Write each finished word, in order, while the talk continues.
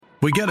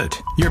We get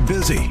it. You're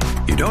busy.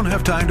 You don't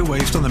have time to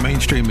waste on the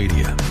mainstream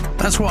media.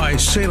 That's why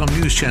Salem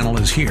News Channel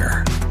is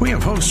here. We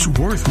have hosts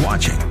worth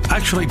watching,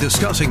 actually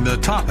discussing the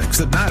topics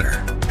that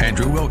matter.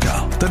 Andrew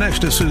Wilkow,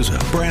 Dinesh D'Souza,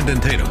 Brandon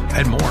Tatum,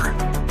 and more.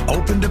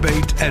 Open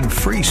debate and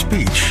free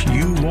speech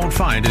you won't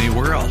find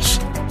anywhere else.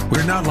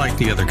 We're not like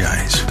the other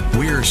guys.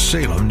 We're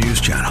Salem News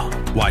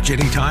Channel. Watch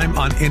anytime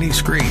on any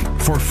screen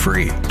for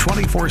free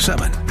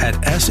 24/7 at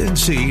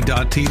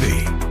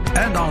snc.tv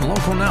and on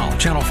Local Now,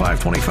 Channel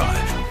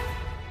 525.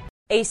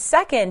 A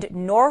second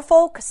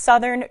Norfolk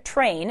Southern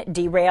train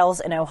derails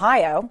in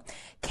Ohio.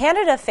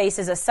 Canada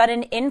faces a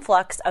sudden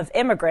influx of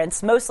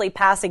immigrants, mostly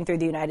passing through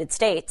the United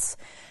States.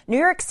 New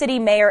York City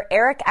Mayor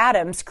Eric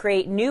Adams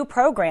create new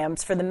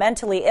programs for the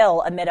mentally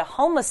ill amid a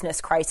homelessness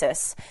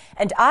crisis.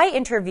 And I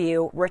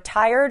interview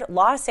retired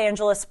Los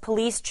Angeles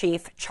Police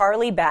Chief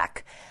Charlie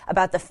Beck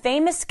about the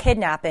famous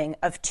kidnapping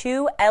of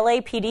two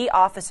LAPD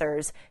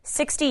officers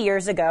 60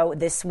 years ago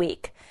this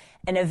week.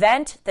 An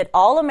event that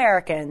all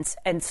Americans,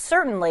 and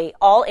certainly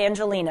all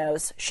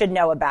Angelenos, should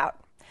know about.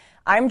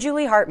 I'm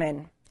Julie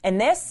Hartman, and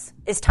this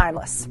is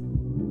Timeless.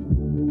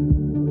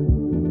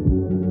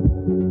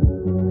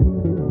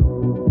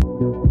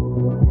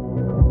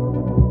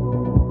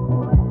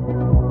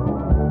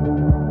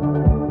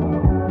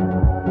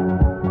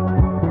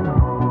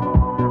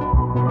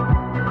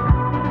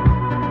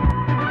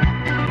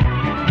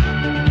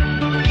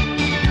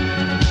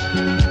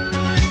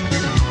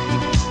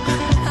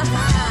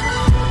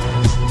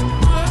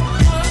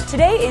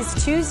 Today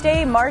is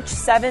Tuesday, March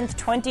 7th,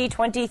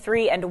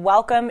 2023, and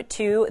welcome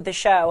to the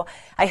show.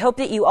 I hope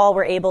that you all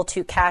were able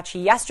to catch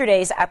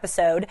yesterday's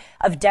episode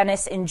of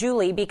Dennis and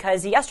Julie,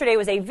 because yesterday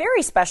was a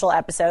very special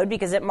episode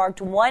because it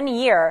marked 1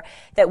 year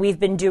that we've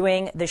been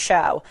doing the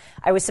show.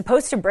 I was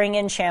supposed to bring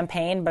in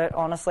champagne, but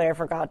honestly, I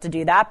forgot to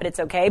do that, but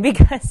it's okay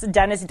because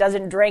Dennis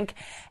doesn't drink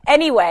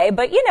anyway.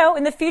 But, you know,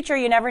 in the future,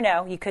 you never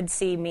know. You could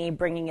see me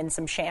bringing in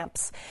some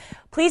champs.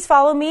 Please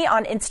follow me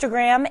on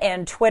Instagram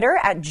and Twitter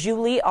at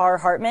Julie R.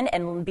 Hartman,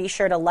 and be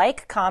sure to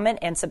like, comment,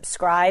 and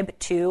subscribe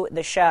to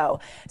the show.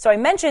 So I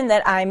mentioned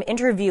that I'm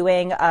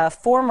interviewing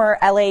former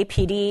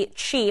LAPD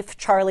Chief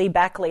Charlie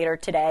Beck later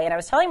today, and I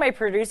was telling my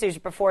producers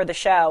before the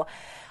show,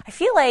 I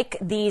feel like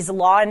these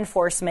law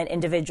enforcement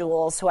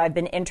individuals who I've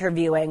been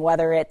interviewing,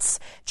 whether it's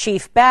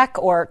Chief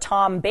Beck or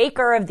Tom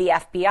Baker of the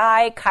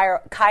FBI,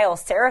 Kyle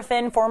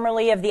Seraphin,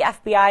 formerly of the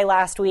FBI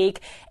last week,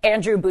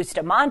 Andrew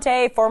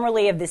Bustamante,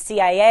 formerly of the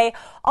CIA,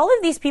 all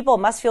of these people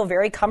must feel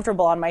very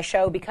comfortable on my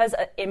show because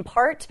in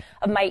part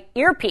of my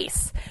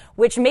earpiece,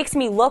 which makes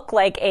me look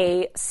like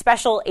a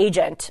special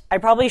agent. I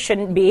probably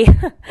shouldn't be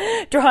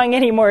drawing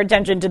any more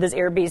attention to this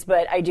earpiece,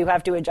 but I do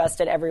have to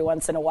adjust it every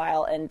once in a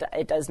while, and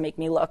it does make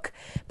me look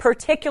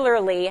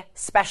particularly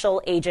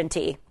special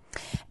agenty.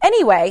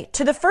 Anyway,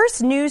 to the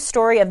first news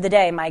story of the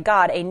day. My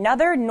God,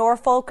 another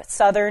Norfolk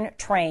Southern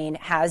train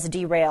has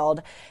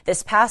derailed.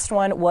 This past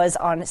one was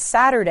on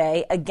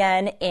Saturday,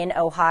 again in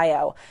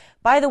Ohio.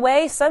 By the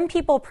way, some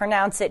people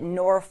pronounce it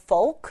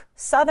Norfolk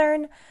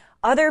Southern.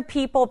 Other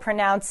people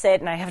pronounce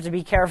it, and I have to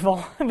be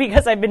careful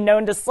because I've been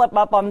known to slip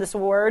up on this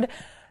word,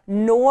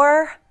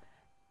 I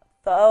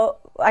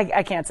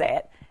can't say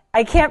it.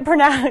 I can't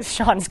pronounce,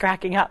 Sean's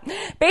cracking up.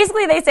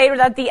 Basically, they say it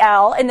without the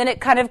L, and then it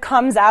kind of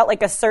comes out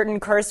like a certain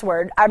curse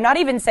word. I'm not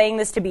even saying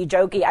this to be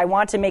jokey. I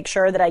want to make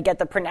sure that I get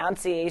the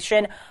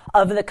pronunciation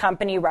of the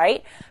company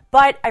right.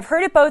 But I've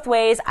heard it both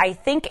ways. I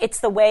think it's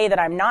the way that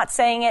I'm not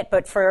saying it,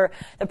 but for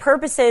the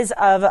purposes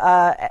of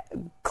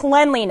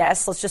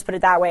cleanliness, let's just put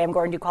it that way, I'm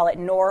going to call it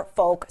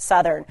Norfolk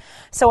Southern.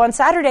 So on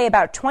Saturday,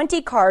 about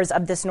 20 cars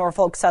of this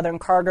Norfolk Southern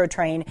cargo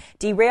train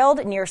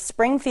derailed near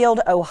Springfield,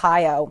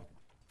 Ohio,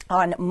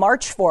 on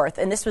March 4th,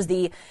 and this was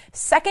the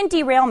second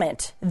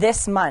derailment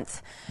this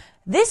month.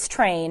 This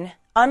train,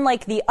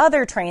 unlike the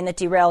other train that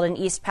derailed in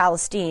East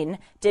Palestine,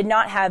 did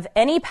not have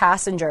any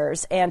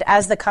passengers, and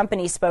as the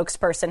company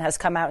spokesperson has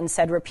come out and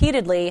said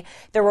repeatedly,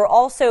 there were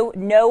also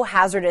no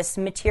hazardous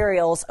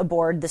materials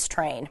aboard this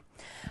train.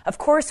 Of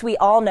course, we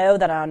all know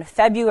that on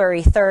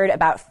February 3rd,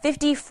 about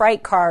 50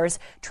 freight cars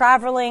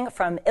traveling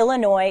from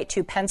Illinois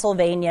to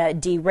Pennsylvania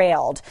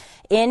derailed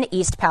in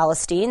East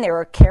Palestine. They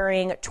were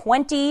carrying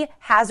 20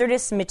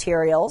 hazardous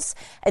materials,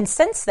 and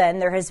since then,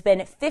 there has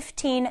been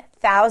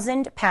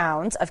 15,000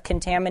 pounds of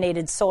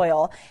contaminated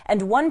soil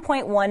and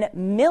 1.1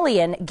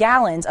 million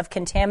gallons of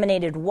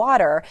contaminated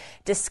water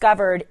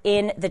discovered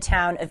in the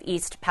town of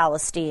East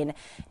Palestine.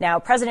 Now,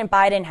 President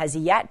Biden has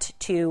yet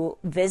to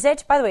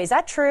visit. By the way, is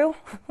that true?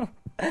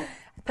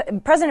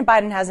 President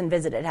Biden hasn't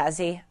visited, has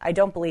he? I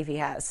don't believe he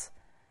has.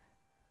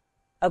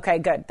 Okay,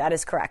 good. That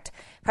is correct.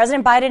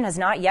 President Biden has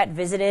not yet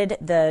visited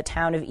the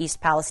town of East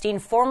Palestine.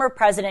 Former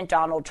President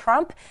Donald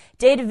Trump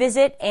did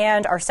visit,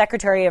 and our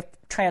Secretary of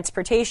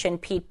Transportation,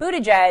 Pete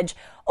Buttigieg,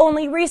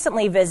 only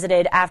recently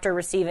visited after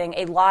receiving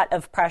a lot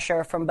of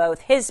pressure from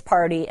both his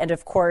party and,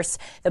 of course,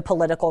 the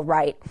political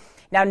right.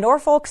 Now,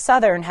 Norfolk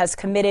Southern has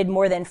committed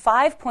more than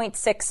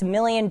 $5.6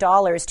 million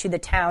to the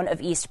town of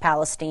East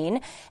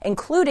Palestine,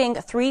 including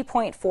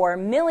 $3.4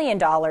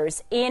 million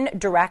in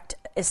direct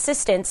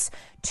assistance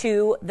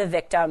to the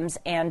victims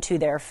and to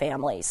their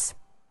families.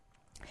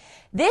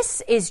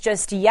 This is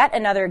just yet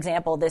another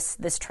example,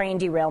 this train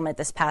derailment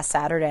this past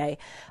Saturday,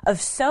 of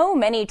so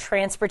many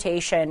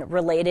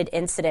transportation-related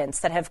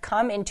incidents that have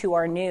come into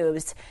our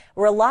news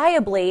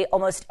reliably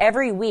almost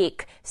every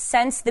week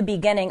since the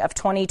beginning of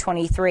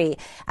 2023.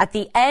 At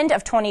the end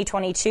of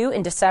 2022,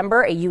 in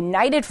December, a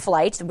United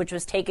flight, which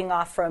was taking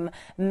off from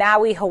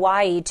Maui,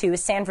 Hawaii to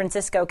San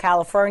Francisco,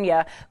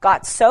 California,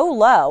 got so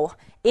low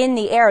in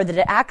the air that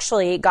it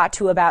actually got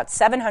to about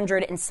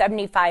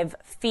 775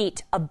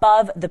 feet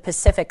above the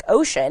Pacific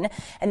Ocean.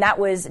 And that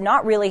was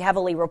not really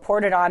heavily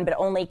reported on, but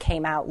only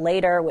came out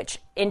later, which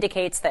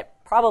indicates that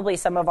probably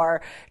some of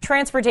our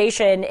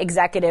transportation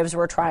executives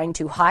were trying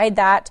to hide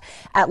that.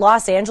 At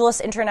Los Angeles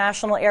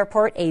International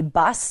Airport, a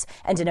bus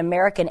and an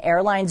American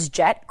Airlines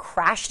jet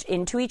crashed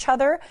into each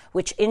other,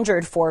 which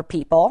injured 4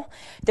 people.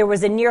 There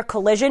was a near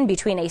collision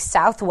between a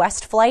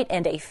Southwest flight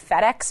and a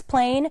FedEx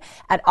plane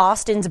at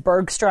Austin's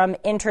Bergstrom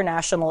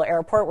International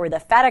Airport, where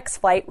the FedEx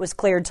flight was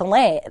cleared to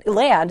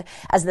land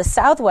as the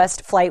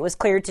Southwest flight was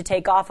cleared to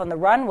take off on the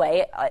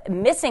runway,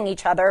 missing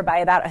each other by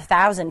about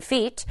 1,000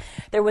 feet.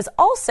 There was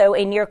also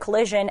a near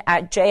collision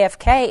at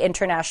JFK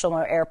International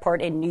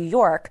Airport in New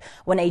York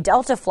when a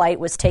Delta flight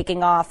was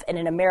taking off and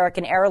an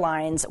American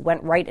Airlines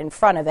went right in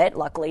front of it.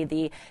 Luckily,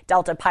 the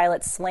Delta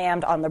pilot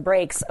slammed on the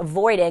brakes,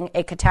 avoiding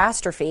a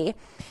catastrophe.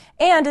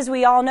 And as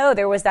we all know,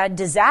 there was that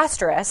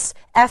disastrous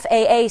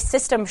FAA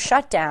system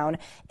shutdown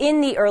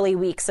in the early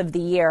weeks of the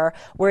year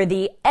where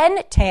the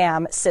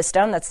NTAM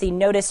system, that's the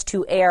Notice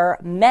to Air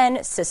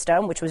Men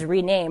system, which was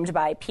renamed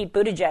by Pete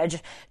Buttigieg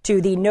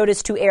to the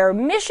Notice to Air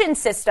Mission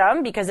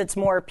system because it's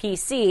more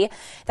PC,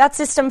 that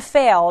system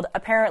failed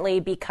apparently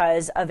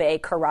because of a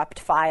corrupt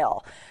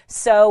file.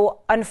 So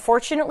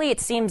unfortunately,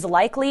 it seems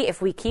likely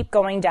if we keep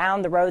going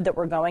down the road that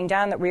we're going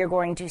down that we are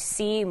going to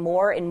see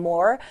more and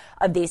more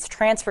of these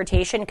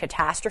transportation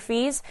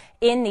catastrophes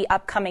in the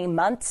upcoming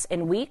months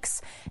and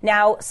weeks.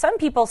 Now, some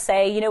people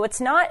say,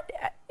 it's not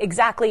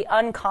exactly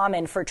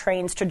uncommon for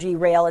trains to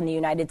derail in the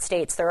United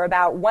States. There are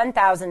about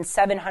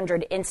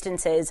 1,700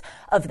 instances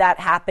of that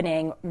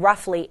happening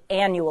roughly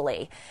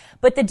annually.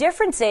 But the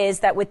difference is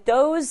that with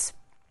those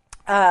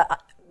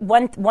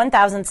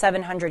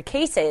 1,700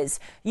 cases,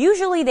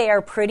 usually they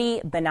are pretty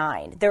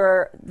benign.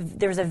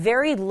 There's a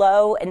very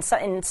low, and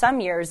in some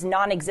years,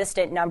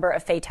 non-existent number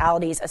of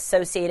fatalities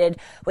associated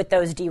with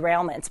those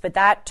derailments. But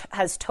that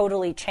has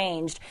totally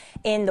changed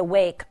in the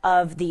wake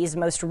of these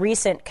most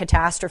recent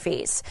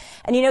catastrophes.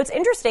 And it's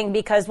interesting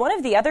because one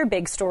of the other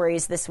big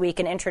stories this week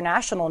in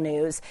international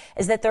news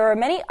is that there are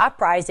many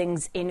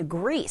uprisings in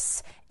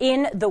Greece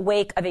in the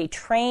wake of a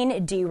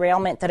train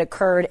derailment that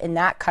occurred in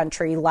that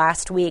country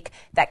last week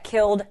that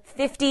killed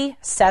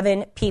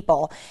 57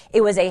 people. It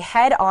was a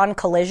head-on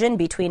collision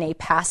between a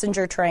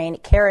passenger train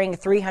carrying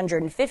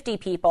 350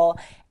 people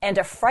and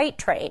a freight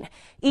train.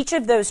 Each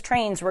of those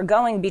trains were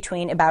going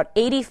between about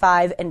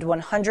 85 and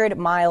 100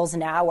 miles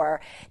an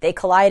hour. They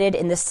collided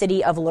in the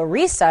city of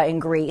Larissa in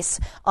Greece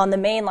on the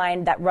main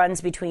line that runs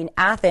between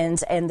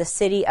Athens and the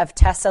city of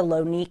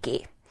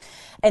Thessaloniki.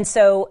 And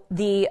so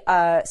the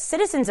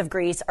citizens of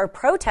Greece are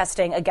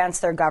protesting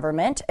against their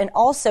government and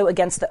also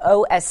against the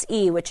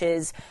OSE, which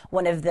is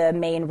one of the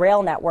main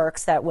rail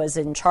networks that was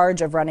in charge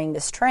of running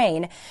this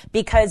train,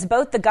 because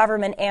both the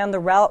government and the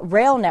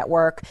rail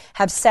network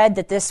have said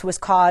that this was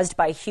caused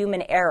by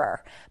human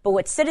error. But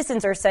what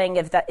citizens are saying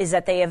is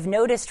that they have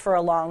noticed for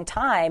a long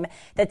time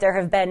that there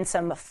have been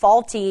some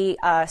faulty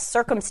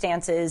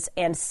circumstances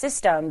and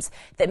systems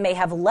that may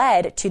have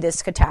led to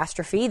this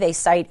catastrophe. They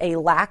cite a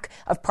lack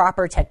of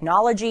proper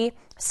technology,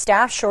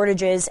 staff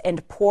shortages,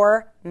 and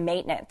poor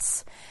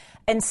maintenance.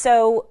 And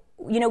so,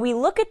 we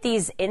look at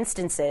these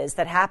instances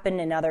that happen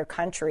in other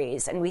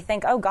countries and we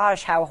think, oh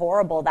gosh, how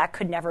horrible, that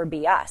could never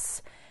be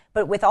us.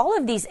 But with all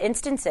of these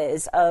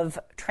instances of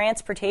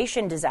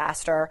transportation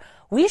disaster,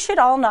 we should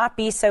all not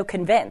be so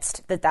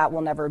convinced that that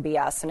will never be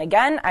us. And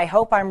again, I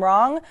hope I'm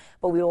wrong,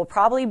 but we will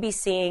probably be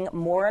seeing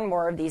more and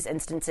more of these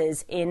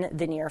instances in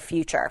the near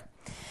future.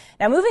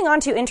 Now, moving on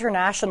to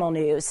international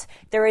news,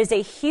 there is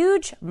a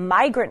huge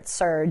migrant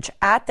surge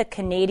at the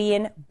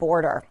Canadian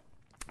border.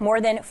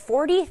 More than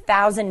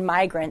 40,000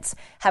 migrants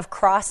have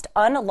crossed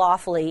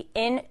unlawfully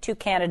into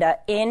Canada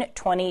in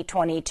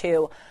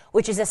 2022,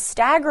 which is a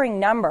staggering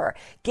number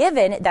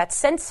given that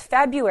since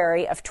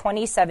February of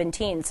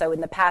 2017, so in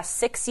the past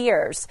 6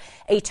 years,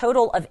 a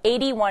total of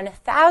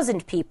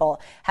 81,000 people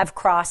have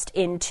crossed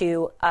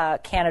into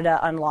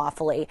Canada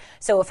unlawfully.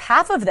 So if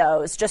half of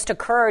those just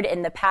occurred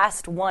in the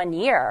past 1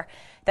 year,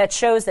 that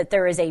shows that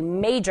there is a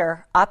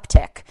major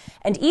uptick.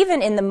 And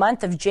even in the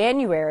month of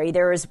January,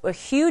 there is a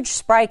huge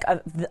spike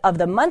of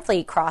the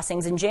monthly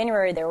crossings. In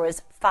January, there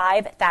was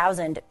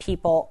 5,000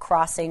 people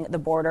crossing the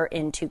border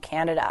into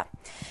Canada.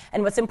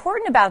 And what's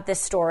important about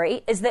this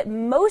story is that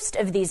most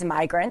of these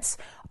migrants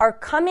are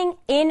coming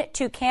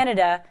into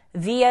Canada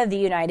via the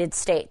United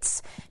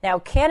States. Now,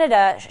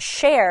 Canada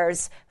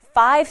shares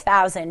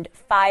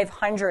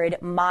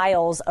 5,500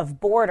 miles of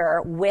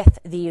border with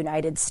the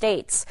United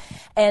States.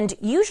 And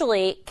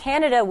usually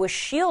Canada was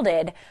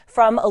shielded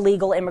from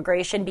illegal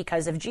immigration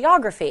because of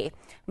geography.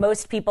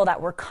 Most people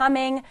that were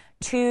coming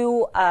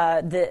to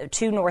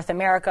North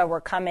America were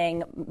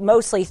coming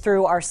mostly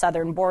through our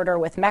southern border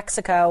with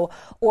Mexico,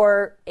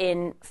 or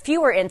in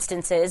fewer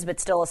instances, but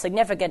still a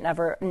significant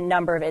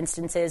number of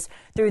instances,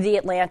 through the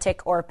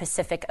Atlantic or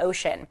Pacific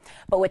Ocean.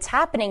 But what's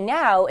happening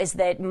now is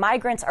that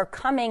migrants are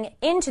coming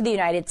into the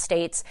United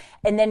States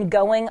and then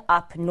going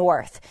up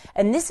north.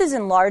 And this is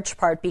in large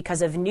part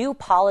because of new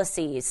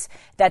policies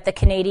that the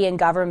Canadian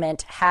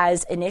government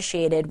has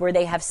initiated, where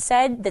they have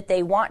said that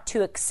they want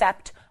to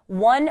accept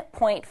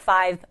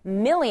 1.5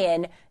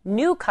 million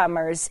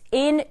newcomers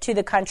into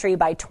the country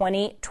by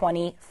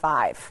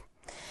 2025.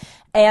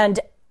 And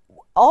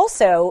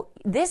also,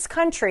 this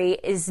country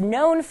is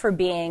known for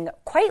being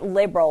quite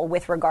liberal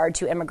with regard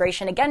to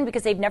immigration, again,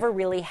 because they've never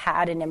really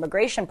had an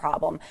immigration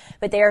problem.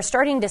 But they are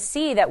starting to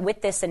see that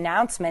with this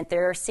announcement,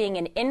 they're seeing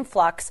an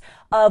influx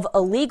of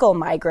illegal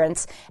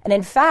migrants. And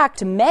in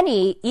fact,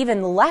 many,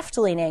 even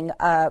left-leaning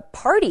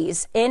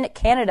parties in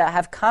Canada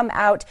have come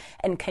out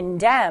and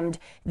condemned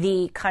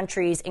the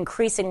country's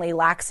increasingly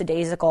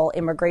lackadaisical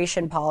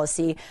immigration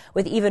policy,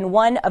 with even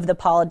one of the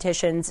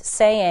politicians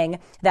saying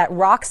that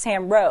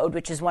Roxham Road,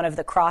 which is one of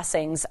the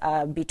crossings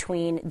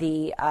between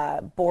the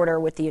border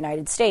with the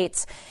United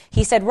States,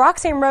 he said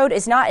Roxham Road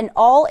is not an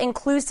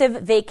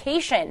all-inclusive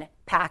vacation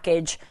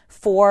package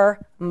for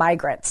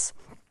migrants.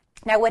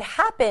 Now, what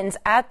happens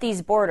at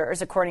these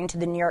borders, according to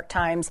the New York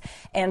Times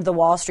and the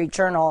Wall Street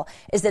Journal,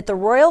 is that the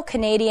Royal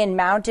Canadian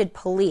Mounted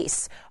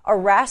Police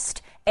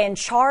arrest and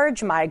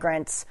charge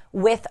migrants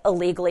with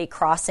illegally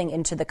crossing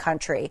into the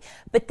country.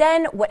 But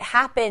then what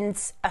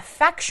happens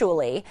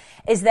effectually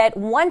is that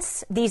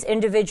once these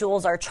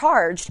individuals are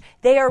charged,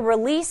 they are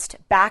released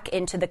back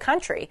into the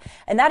country.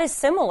 And that is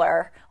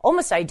similar,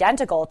 almost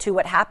identical to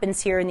what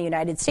happens here in the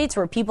United States,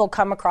 where people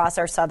come across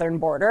our southern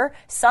border.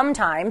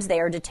 Sometimes they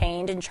are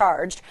detained and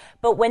charged,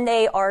 but when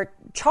they are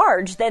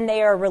charged, then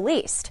they are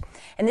released.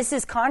 And this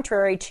is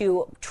contrary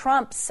to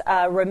Trump's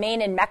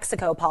Remain in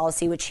Mexico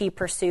policy, which he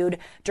pursued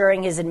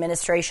during his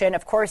administration.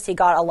 Of course, he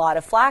got a lot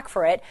of flack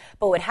for it.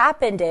 But what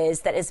happened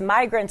is that as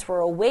migrants were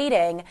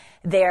awaiting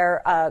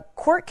their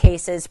court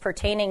cases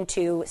pertaining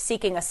to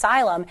seeking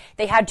asylum,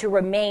 they had to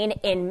remain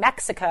in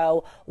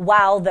Mexico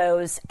while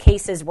those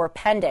cases were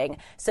pending,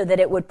 so that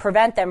it would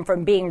prevent them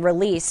from being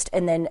released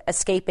and then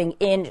escaping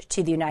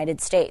into the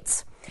United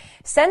States.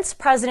 Since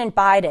President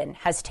Biden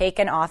has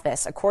taken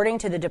office, according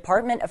to the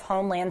Department of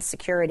Homeland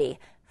Security,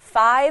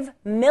 5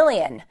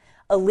 million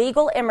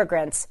illegal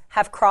immigrants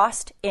have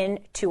crossed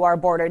into our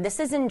border. This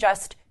is in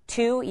just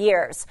 2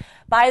 years.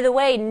 By the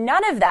way,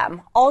 none of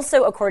them,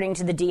 also according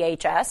to the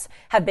DHS,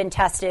 have been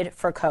tested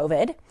for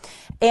COVID.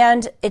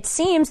 And it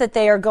seems that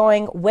they are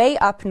going way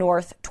up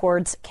north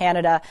towards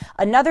Canada.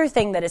 Another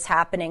thing that is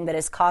happening that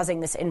is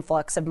causing this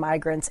influx of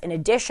migrants, in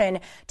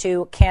addition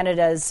to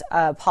Canada's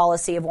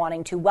policy of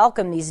wanting to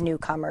welcome these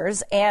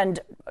newcomers and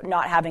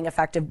not having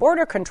effective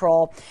border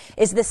control,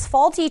 is this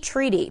faulty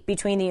treaty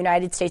between the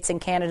United States and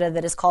Canada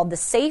that is called the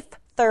Safe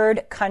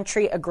Third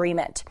Country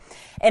Agreement.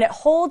 And it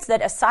holds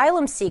that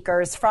asylum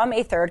seekers from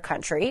a third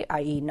country,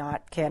 i.e.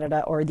 not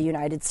Canada or the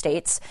United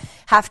States,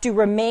 have to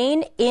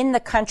remain in the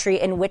country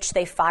in which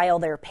they file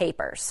their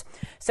papers.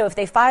 So if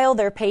they file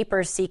their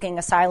papers seeking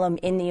asylum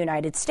in the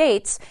United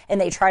States and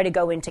they try to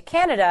go into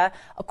Canada,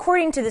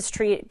 according to this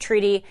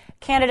treaty,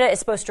 Canada is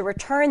supposed to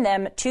return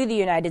them to the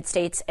United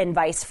States and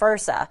vice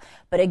versa.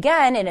 But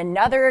again, in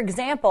another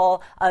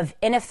example of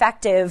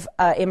ineffective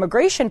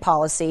immigration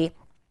policy,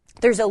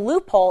 there's a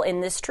loophole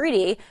in this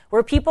treaty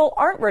where people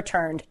aren't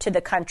returned to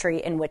the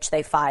country in which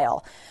they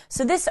file.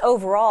 So this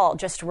overall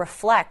just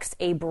reflects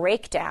a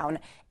breakdown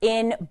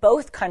in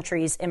both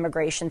countries'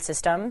 immigration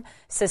systems.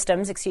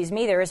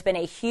 There has been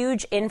a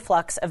huge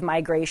influx of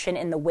migration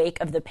in the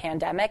wake of the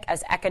pandemic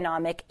as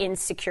economic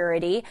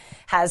insecurity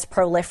has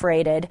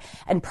proliferated.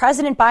 And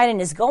President Biden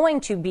is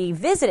going to be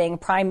visiting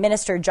Prime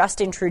Minister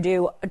Justin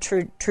Trudeau,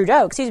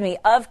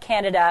 of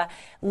Canada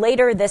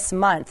later this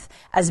month,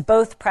 as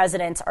both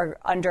presidents are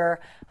under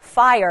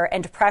fire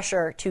and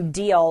pressure to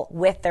deal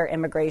with their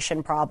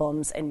immigration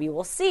problems. And we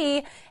will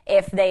see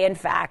if they, in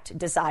fact,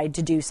 decide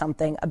to do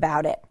something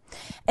about it.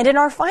 And in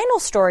our final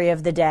story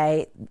of the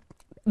day,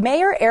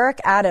 Mayor Eric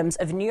Adams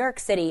of New York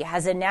City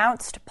has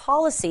announced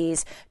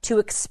policies to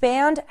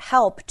expand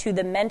help to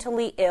the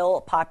mentally ill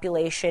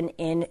population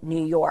in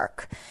New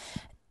York.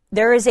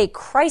 There is a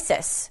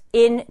crisis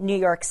in New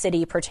York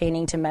City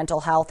pertaining to mental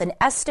health. An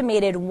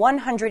estimated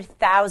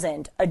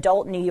 100,000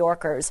 adult New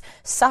Yorkers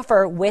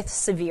suffer with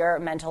severe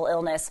mental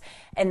illness,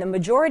 and the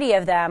majority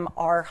of them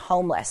are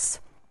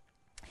homeless.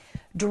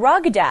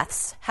 Drug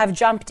deaths have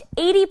jumped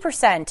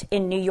 80%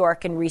 in New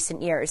York in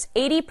recent years,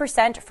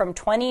 80% from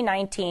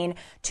 2019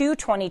 to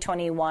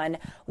 2021,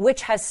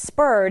 which has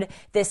spurred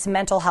this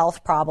mental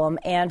health problem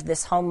and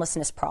this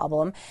homelessness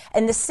problem.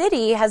 And the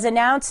city has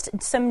announced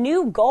some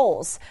new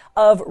goals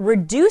of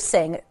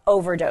reducing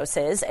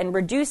overdoses and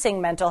reducing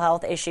mental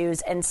health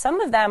issues, and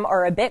some of them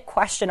are a bit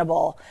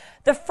questionable.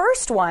 The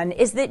first one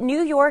is that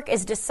New York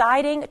is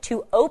deciding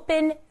to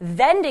open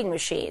vending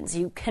machines.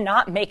 You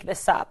cannot make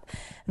this up.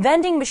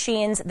 Vending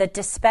machines that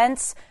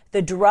dispense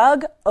the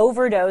drug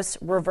overdose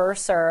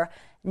reverser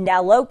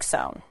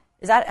naloxone.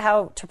 Is that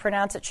how to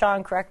pronounce it,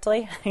 Sean,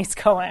 correctly? He's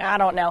going, I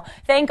don't know.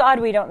 Thank God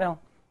we don't know.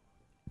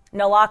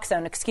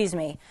 Naloxone, excuse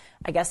me.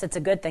 I guess it's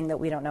a good thing that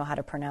we don't know how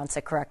to pronounce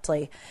it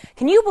correctly.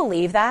 Can you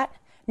believe that?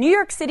 New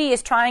York City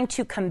is trying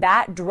to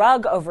combat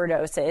drug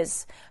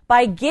overdoses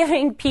by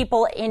giving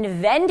people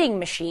in vending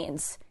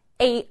machines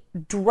a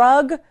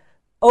drug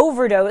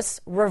overdose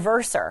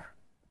reverser.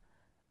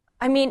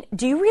 I mean,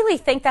 do you really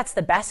think that's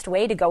the best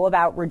way to go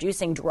about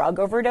reducing drug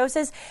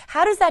overdoses?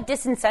 How does that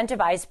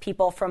disincentivize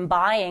people from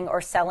buying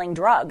or selling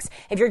drugs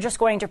if you're just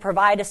going to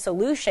provide a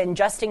solution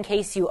just in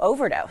case you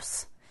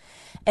overdose?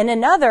 And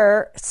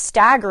another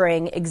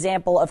staggering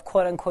example of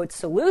quote-unquote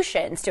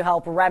solutions to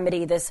help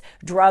remedy this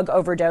drug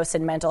overdose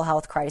and mental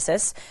health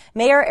crisis,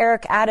 Mayor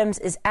Eric Adams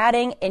is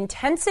adding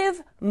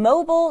intensive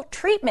mobile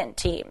treatment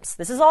teams.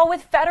 This is all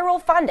with federal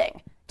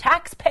funding.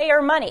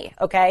 Taxpayer money,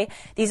 okay?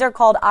 These are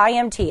called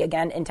IMT,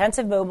 again,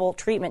 intensive mobile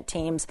treatment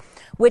teams,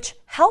 which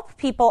help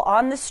people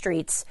on the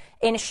streets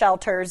in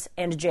shelters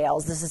and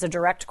jails. This is a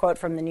direct quote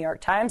from the New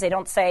York Times. They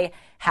don't say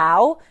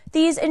how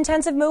these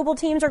intensive mobile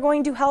teams are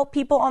going to help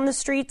people on the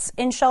streets,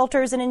 in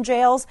shelters, and in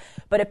jails,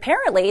 but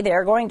apparently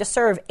they're going to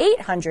serve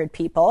 800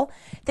 people.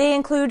 They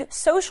include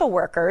social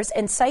workers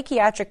and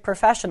psychiatric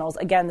professionals.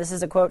 Again, this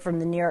is a quote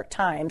from the New York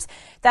Times,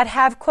 that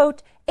have,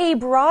 quote, a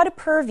broad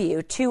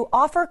purview to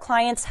offer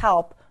clients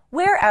help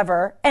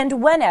wherever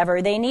and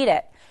whenever they need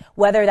it,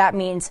 whether that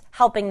means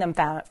helping them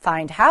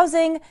find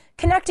housing,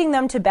 connecting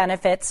them to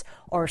benefits,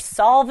 or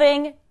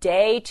solving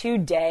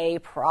day-to-day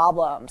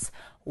problems.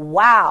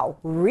 Wow,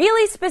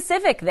 really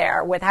specific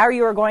there with how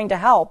you are going to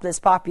help this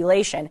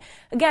population.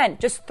 Again,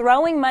 just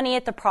throwing money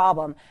at the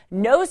problem,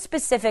 no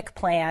specific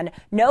plan,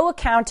 no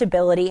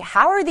accountability.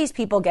 How are these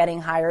people getting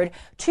hired?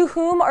 To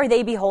whom are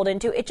they beholden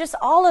to? It just,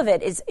 all of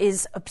it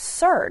is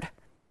absurd.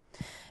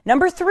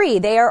 Number 3,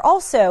 they are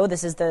also,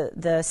 this is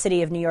the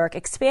city of New York,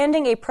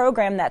 expanding a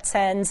program that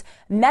sends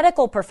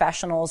medical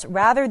professionals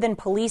rather than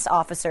police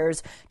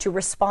officers to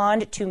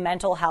respond to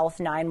mental health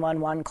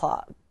 911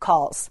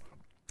 calls.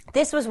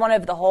 This was one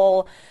of the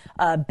whole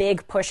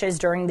big pushes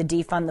during the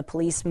defund the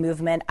police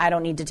movement. I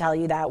don't need to tell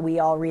you that. We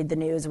all read the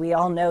news. We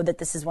all know that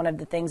this is one of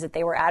the things that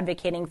they were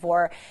advocating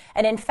for.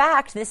 And in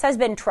fact, this has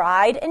been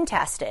tried and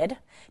tested,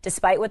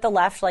 despite what the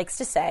left likes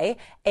to say,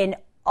 in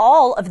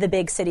all of the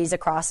big cities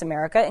across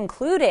America,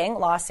 including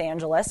Los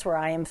Angeles, where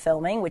I am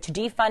filming, which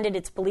defunded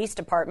its police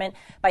department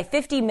by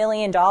 $50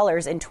 million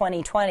in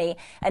 2020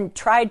 and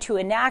tried to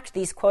enact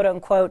these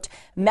quote-unquote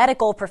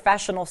medical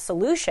professional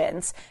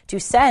solutions to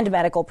send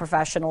medical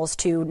professionals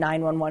to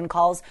 911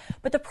 calls.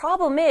 But the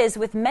problem is,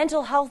 with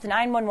mental health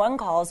 911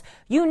 calls,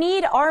 you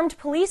need armed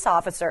police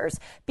officers,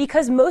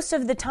 because most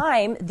of the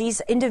time,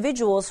 these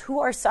individuals who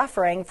are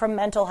suffering from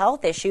mental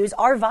health issues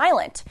are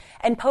violent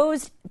and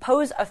pose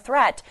a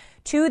threat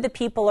to the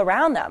people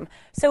around them.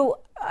 So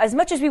as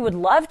much as we would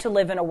love to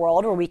live in a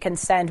world where we can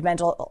send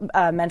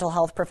mental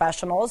health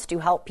professionals to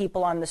help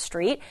people on the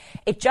street,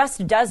 it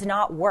just does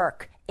not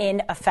work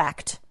in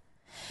effect.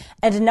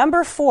 And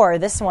number 4,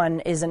 this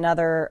one is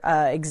another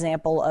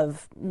example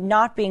of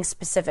not being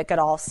specific at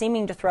all,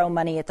 seeming to throw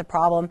money at the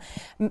problem.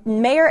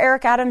 Mayor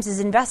Eric Adams is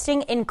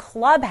investing in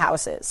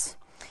clubhouses.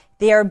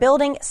 They are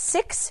building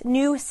 6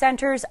 new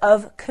centers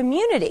of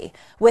community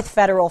with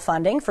federal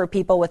funding for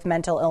people with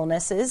mental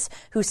illnesses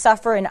who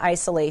suffer in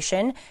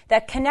isolation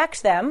that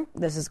connect them,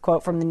 this is a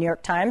quote from the New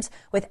York Times,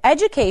 with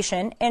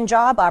education and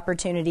job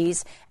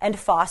opportunities and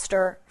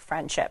foster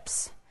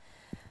friendships.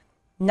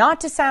 Not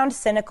to sound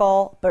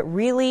cynical, but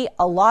really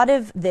a lot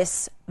of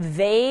this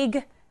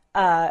vague,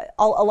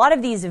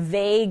 these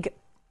vague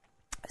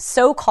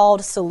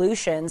so-called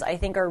solutions, I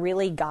think, are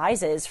really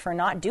guises for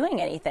not doing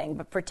anything,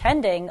 but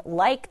pretending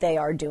like they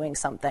are doing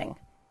something.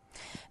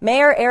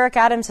 Mayor Eric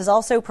Adams has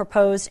also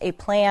proposed a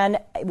plan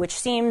which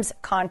seems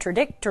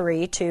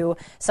contradictory to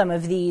some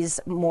of these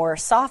more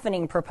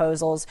softening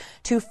proposals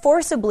to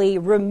forcibly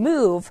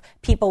remove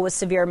people with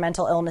severe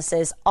mental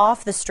illnesses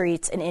off the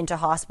streets and into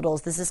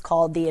hospitals. This is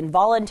called the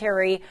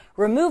involuntary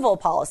removal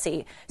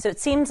policy. So it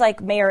seems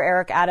like Mayor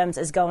Eric Adams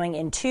is going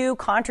in 2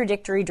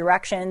 contradictory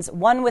directions,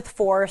 one with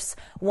force,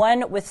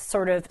 one with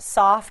sort of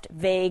soft,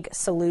 vague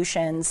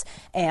solutions.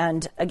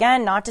 And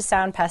again, not to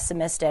sound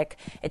pessimistic,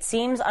 it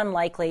seems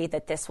unlikely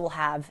that this will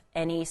have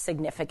any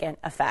significant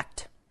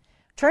effect.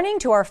 Turning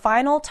to our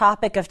final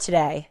topic of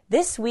today,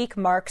 this week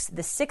marks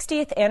the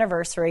 60th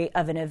anniversary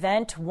of an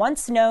event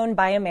once known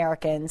by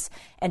Americans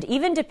and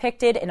even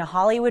depicted in a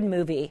Hollywood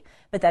movie,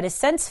 but that has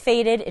since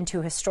faded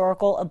into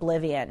historical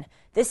oblivion.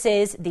 This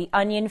is the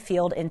Onion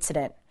Field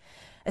incident.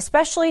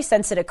 Especially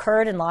since it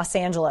occurred in Los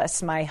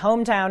Angeles, my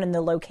hometown and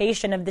the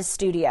location of this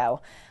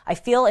studio, I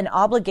feel an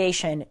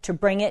obligation to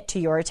bring it to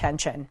your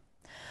attention.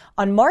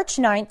 On March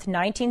 9,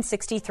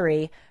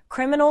 1963,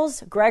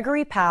 criminals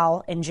Gregory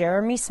Powell and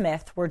Jeremy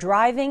Smith were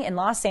driving in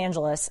Los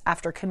Angeles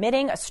after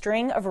committing a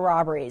string of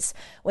robberies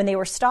when they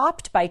were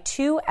stopped by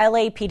two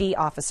LAPD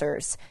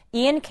officers,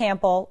 Ian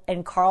Campbell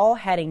and Carl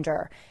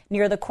Hettinger,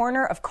 near the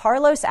corner of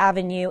Carlos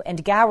Avenue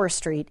and Gower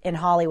Street in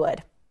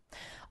Hollywood.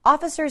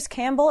 Officers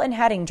Campbell and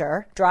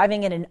Hettinger,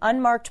 driving in an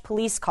unmarked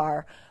police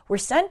car, were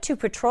sent to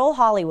patrol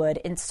Hollywood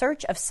in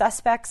search of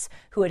suspects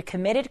who had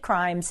committed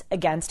crimes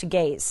against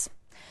gays.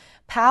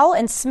 Powell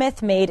and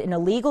Smith made an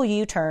illegal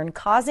U-turn,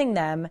 causing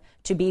them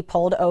to be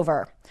pulled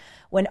over.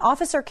 When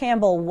Officer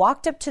Campbell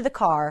walked up to the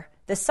car,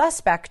 the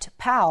suspect,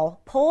 Powell,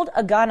 pulled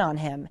a gun on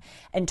him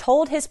and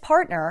told his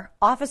partner,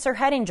 Officer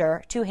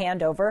Hettinger, to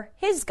hand over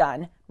his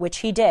gun, which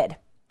he did.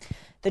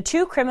 The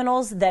two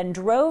criminals then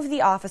drove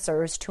the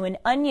officers to an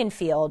onion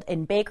field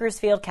in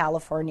Bakersfield,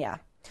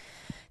 California.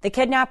 The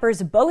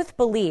kidnappers both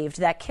believed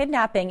that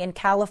kidnapping in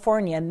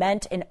California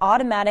meant an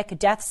automatic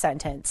death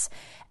sentence,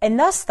 and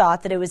thus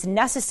thought that it was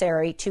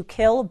necessary to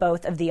kill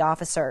both of the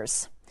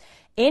officers.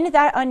 In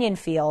that onion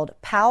field,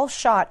 Powell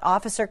shot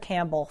Officer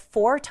Campbell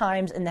 4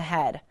 times in the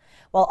head,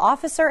 while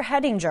Officer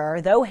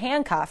Hettinger, though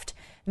handcuffed,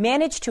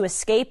 managed to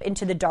escape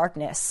into the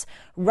darkness,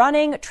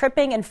 running,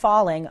 tripping, and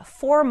falling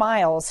 4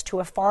 miles to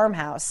a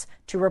farmhouse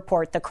to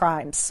report the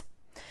crimes.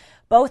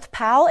 Both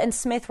Powell and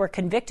Smith were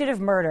convicted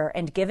of murder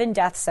and given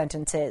death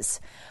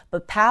sentences,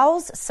 but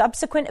Powell's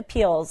subsequent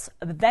appeals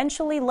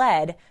eventually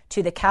led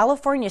to the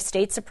California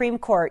State Supreme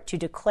Court to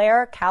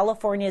declare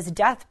California's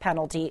death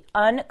penalty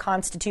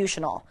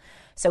unconstitutional.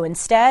 So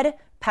instead,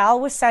 Powell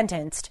was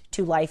sentenced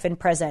to life in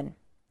prison.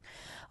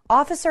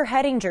 Officer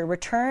Hettinger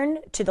returned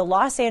to the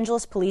Los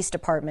Angeles Police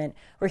Department,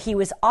 where he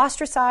was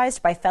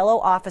ostracized by fellow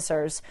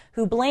officers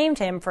who blamed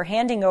him for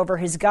handing over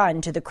his gun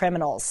to the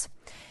criminals.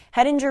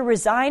 Hettinger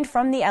resigned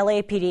from the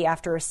LAPD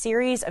after a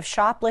series of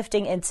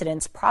shoplifting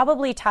incidents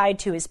probably tied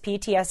to his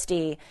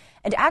PTSD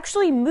and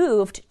actually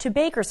moved to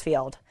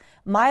Bakersfield,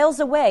 miles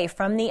away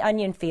from the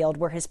onion field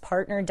where his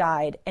partner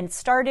died, and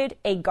started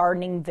a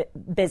gardening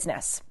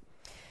business.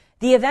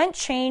 The event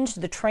changed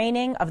the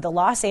training of the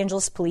Los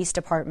Angeles Police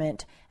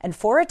Department and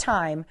for a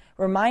time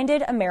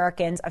reminded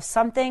Americans of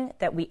something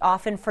that we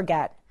often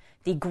forget,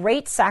 the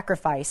great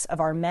sacrifice of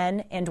our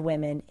men and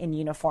women in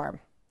uniform.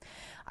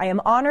 I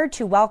am honored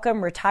to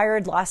welcome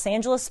retired Los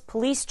Angeles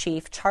Police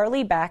Chief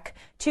Charlie Beck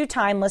to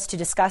Timeless to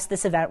discuss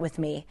this event with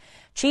me.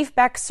 Chief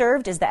Beck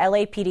served as the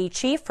LAPD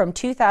chief from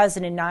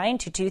 2009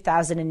 to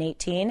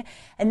 2018,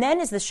 and then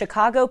as the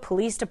Chicago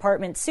Police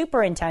Department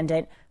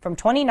superintendent from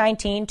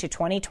 2019 to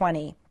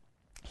 2020.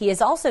 He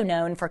is also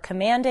known for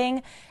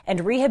commanding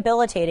and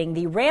rehabilitating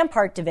the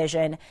Rampart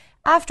Division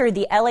after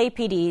the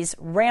LAPD's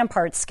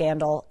Rampart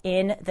scandal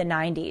in the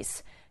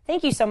 90s.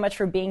 Thank you so much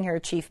for being here,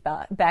 Chief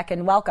Beck,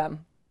 and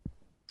welcome.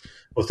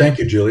 Well, thank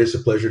you, Julie. It's a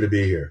pleasure to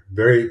be here.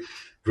 Very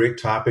great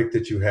topic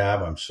that you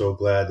have. I'm so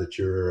glad that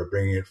you're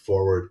bringing it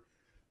forward.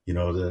 You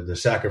know, the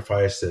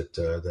sacrifice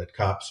that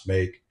cops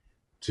make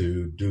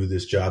to do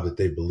this job that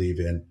they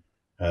believe in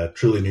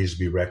truly needs to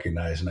be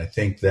recognized. And I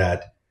think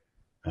that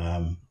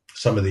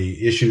some of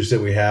the issues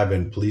that we have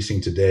in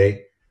policing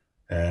today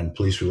and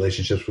police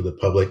relationships with the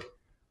public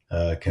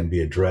can be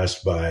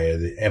addressed by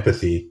the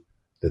empathy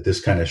that this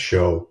kind of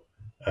show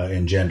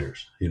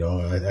engenders. You know,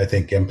 I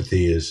think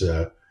empathy is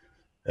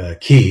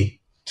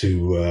key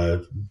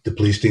to the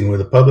police dealing with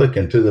the public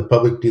and to the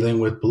public dealing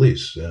with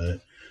police,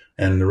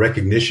 and the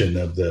recognition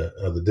of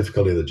the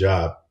difficulty of the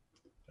job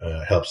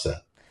helps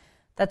that.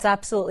 That's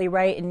absolutely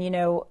right. And, you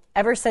know,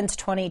 ever since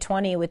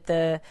 2020 with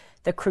the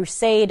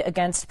crusade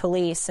against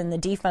police and the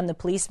defund the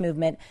police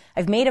movement,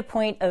 I've made a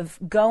point of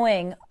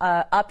going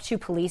up to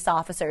police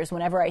officers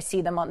whenever I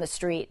see them on the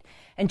street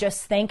and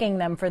just thanking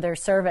them for their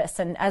service.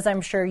 And as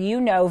I'm sure you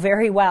know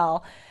very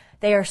well,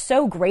 they are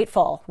so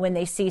grateful when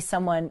they see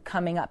someone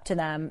coming up to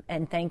them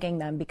and thanking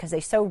them, because they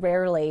so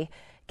rarely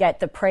get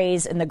the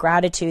praise and the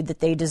gratitude that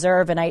they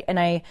deserve. And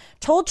I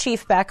told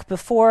Chief Beck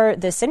before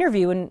this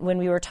interview when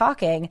we were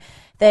talking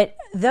that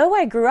though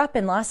I grew up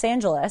in Los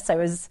Angeles, I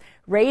was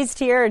raised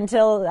here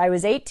until I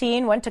was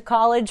 18, went to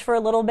college for a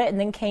little bit, and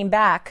then came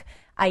back,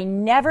 I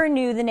never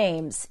knew the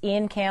names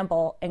Ian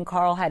Campbell and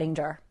Carl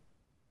Hettinger.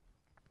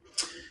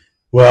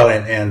 Well,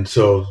 and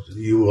so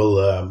you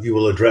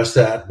will address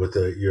that with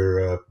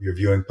your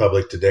viewing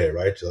public today,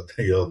 right? So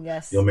you'll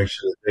make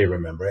sure that they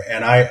remember.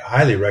 And I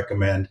highly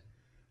recommend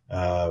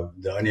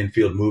the Onion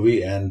Field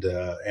movie and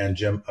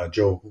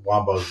Joe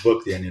Wambaugh's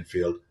book, The Onion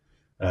Field,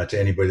 to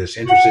anybody that's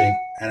interested.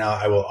 And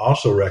I will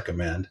also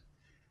recommend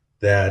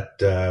that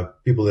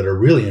people that are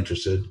really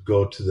interested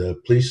go to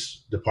the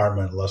police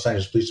department, Los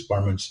Angeles Police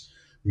Department's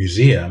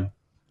museum,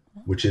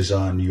 which is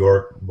on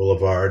York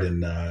Boulevard in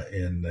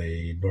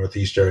the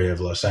northeast area of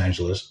Los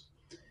Angeles,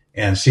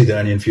 and see the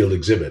Onion Field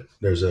exhibit.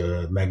 There's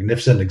a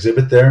magnificent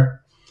exhibit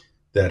there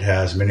that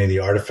has many of the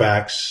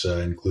artifacts,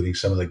 including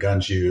some of the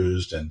guns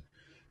used and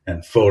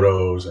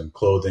photos and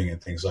clothing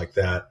and things like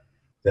that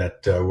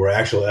were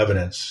actual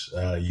evidence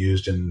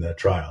used in the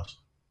trials.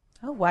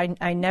 Oh,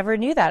 I never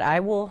knew that. I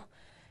will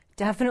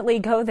definitely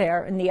go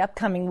there in the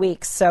upcoming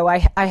weeks. So I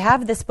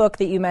have this book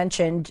that you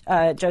mentioned,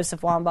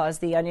 Joseph Wambaugh's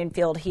The Onion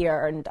Field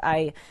here, and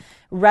I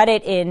read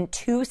it in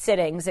 2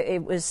 sittings.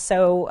 It was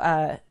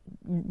so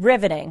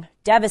riveting,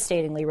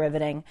 devastatingly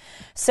riveting.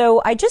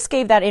 So I just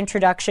gave that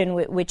introduction,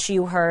 which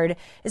you heard.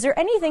 Is there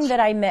anything that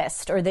I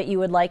missed or that you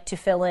would like to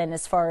fill in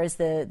as far as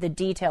the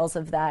details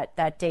of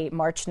that date,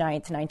 March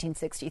 9th,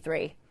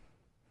 1963?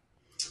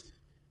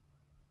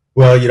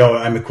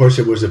 Well, of course,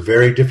 it was a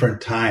very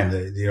different time.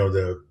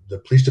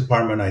 The police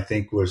department, I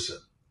think, was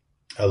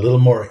a little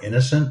more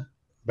innocent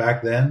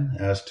back then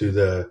as to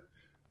the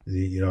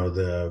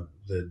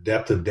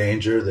depth of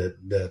danger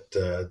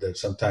that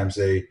sometimes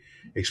they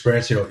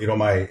experience.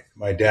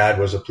 My dad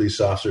was a police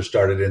officer,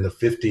 started in the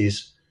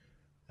 50s,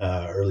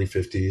 early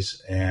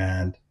 50s,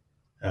 and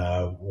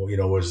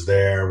was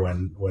there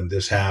when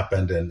this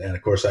happened, and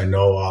of course I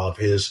know all of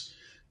his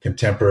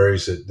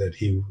contemporaries that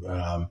he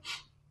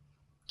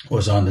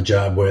was on the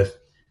job with,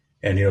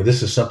 and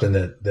this is something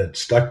that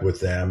stuck with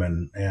them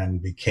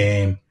and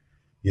became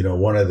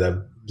one of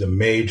the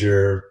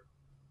major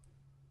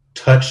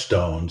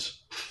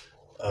touchstones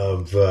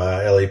of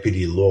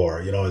LAPD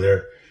lore.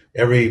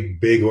 Every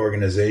big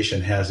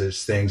organization has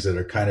its things that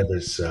are kind of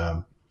its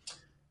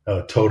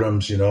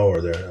totems,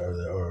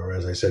 or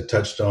as I said,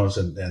 touchstones,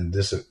 and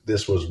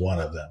this was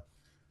one of them,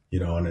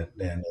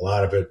 and a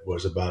lot of it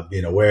was about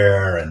being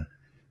aware and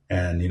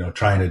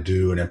trying to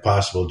do an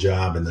impossible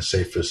job in the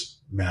safest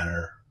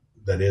manner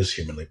that is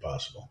humanly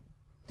possible.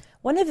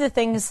 One of the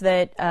things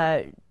that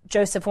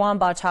Joseph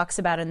Wambaugh talks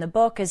about in the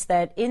book is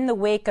that in the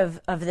wake of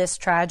this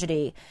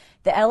tragedy,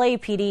 the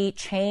LAPD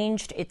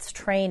changed its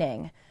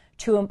training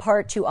to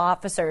impart to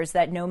officers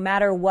that no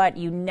matter what,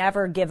 you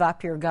never give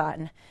up your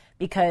gun.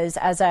 Because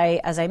as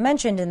I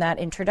mentioned in that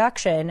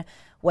introduction,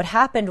 what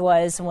happened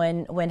was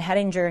when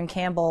Hettinger and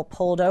Campbell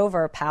pulled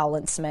over Powell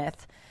and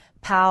Smith,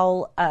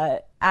 Powell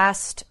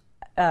asked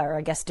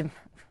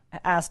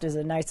is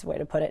a nice way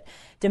to put it,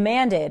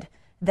 demanded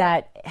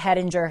that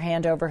Hettinger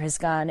hand over his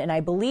gun. And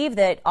I believe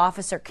that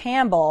Officer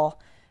Campbell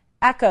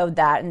echoed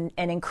that and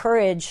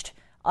encouraged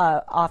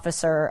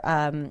Officer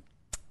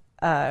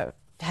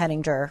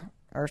Hettinger,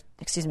 or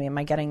excuse me, am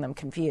I getting them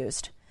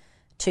confused?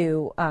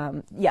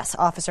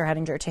 Officer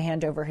Hettinger to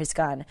hand over his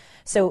gun.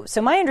 So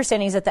my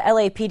understanding is that the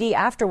LAPD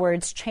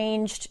afterwards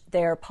changed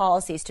their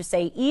policies to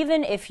say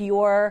even if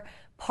your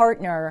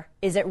partner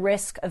is at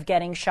risk of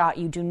getting shot,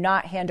 you do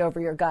not hand over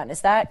your gun.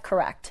 Is that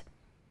correct?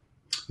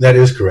 That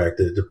is correct.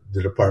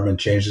 The department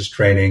changed its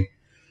training,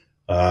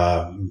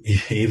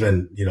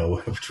 even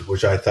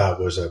which I thought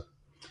was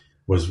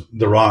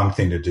the wrong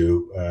thing to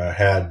do.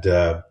 Had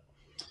the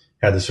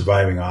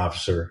surviving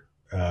officer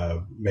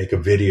make a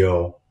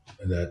video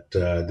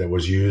that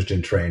was used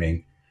in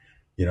training,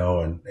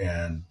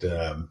 and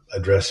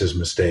address his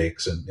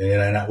mistakes,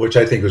 and which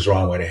I think was the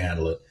wrong way to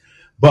handle it.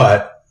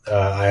 But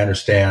I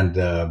understand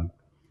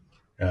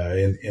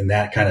in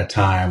that kind of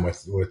time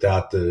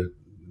without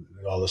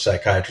all the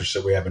psychiatrists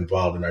that we have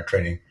involved in our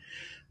training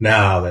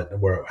now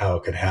how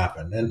it could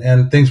happen,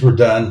 and things were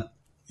done,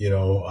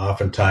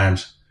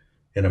 oftentimes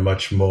in a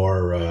much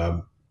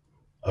more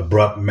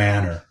abrupt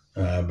manner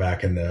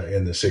back in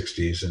the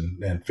 60s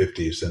and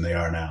 50s than they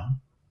are now.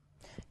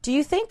 Do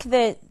you think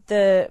that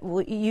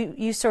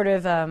you sort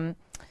of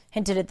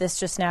hinted at this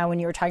just now when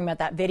you were talking about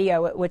that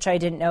video, which I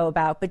didn't know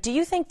about, but do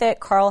you think that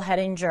Carl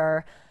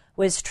Hettinger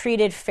was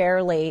treated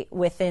fairly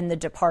within the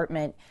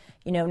department?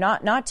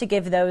 Not to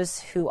give those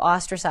who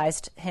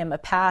ostracized him a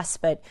pass,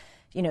 but,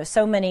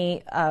 so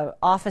many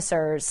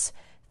officers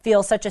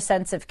feel such a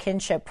sense of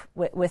kinship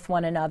with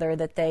one another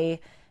that they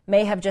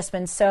may have just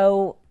been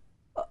so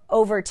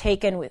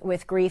overtaken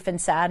with grief and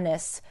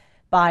sadness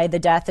by the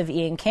death of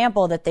Ian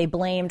Campbell that they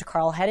blamed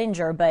Carl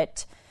Hettinger.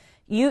 But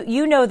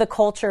you know the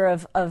culture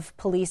of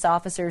police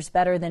officers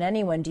better than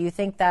anyone. Do you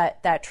think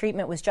that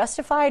treatment was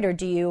justified, or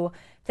do you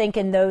think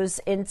in those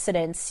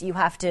incidents you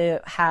have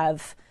to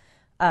have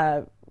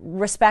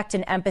respect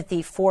and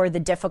empathy for the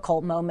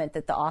difficult moment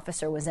that the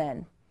officer was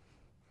in?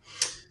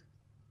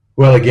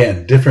 Well,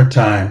 again, different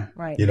time,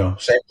 right.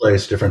 Same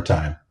place, different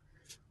time.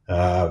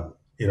 Now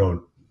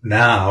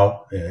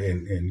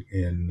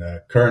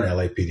in current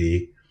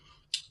LAPD,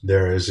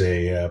 there is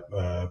a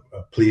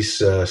police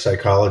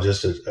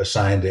psychologist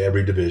assigned to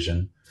every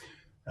division.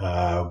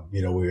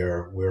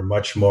 We're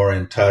much more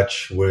in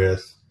touch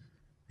with,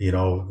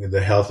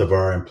 the health of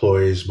our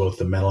employees, both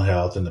the mental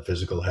health and the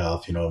physical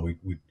health.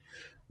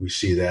 We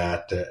see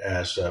that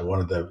as one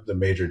of the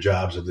major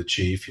jobs of the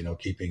chief,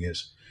 keeping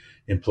his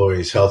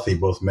employees healthy,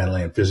 both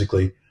mentally and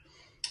physically.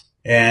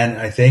 And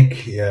I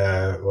think,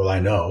 I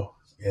know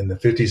in the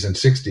 50s and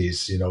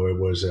 60s, it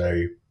was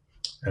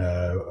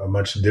a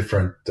much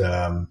different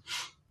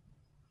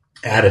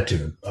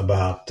attitude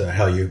about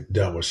how you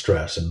dealt with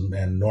stress.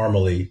 And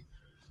normally,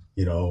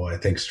 I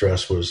think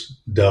stress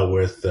was dealt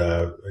with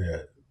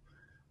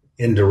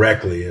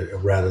indirectly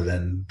rather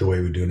than the way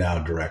we do now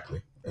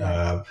directly.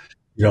 Now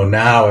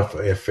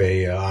if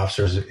a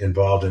officer is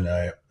involved in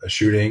a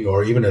shooting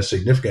or even a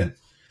significant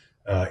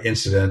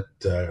incident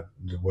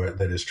that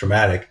is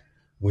traumatic,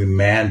 we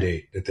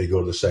mandate that they go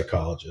to the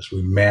psychologist.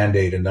 We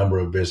mandate a number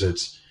of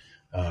visits.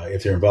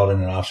 If they're involved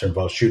in an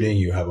officer-involved shooting,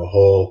 you have a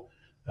whole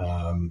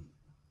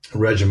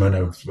regimen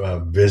of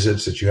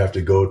visits that you have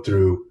to go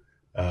through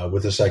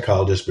with a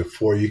psychologist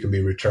before you can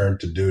be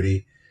returned to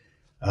duty.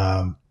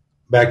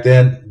 Back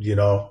then,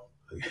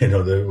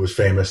 it was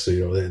famous.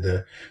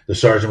 The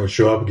sergeant would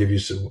show up and give you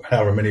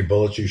however many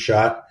bullets you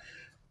shot,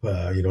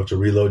 to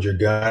reload your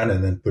gun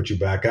and then put you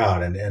back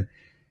out. And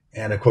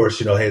of course,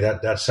 hey,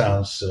 that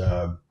sounds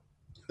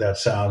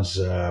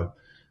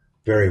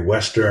very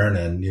Western,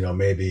 and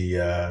maybe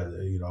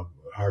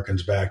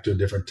harkens back to a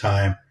different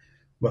time,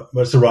 but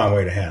it's the wrong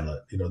way to handle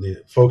it.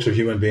 The folks are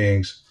human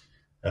beings.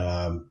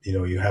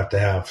 You have to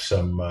have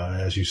some,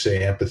 as you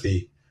say,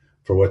 empathy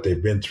for what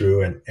they've been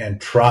through,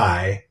 and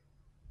try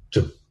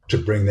to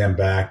bring them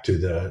back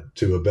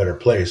to a better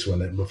place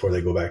before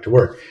they go back to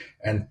work.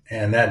 And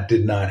that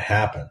did not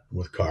happen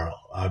with Carl,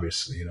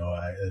 obviously.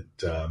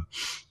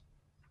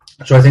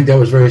 So I think that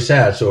was very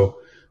sad. So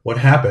what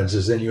happens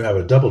is then you have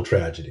a double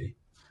tragedy.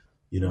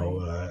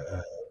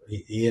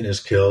 Ian is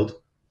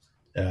killed,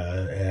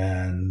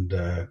 and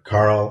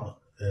Carl,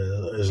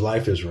 his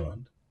life is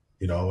ruined.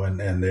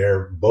 And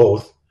they're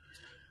both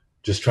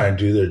just trying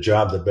to do their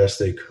job the best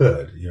they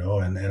could.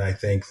 And I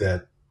think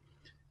that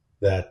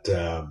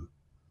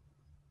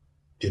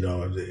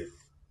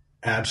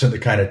absent the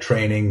kind of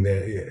training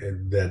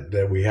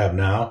that we have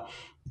now,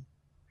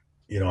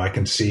 I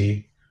can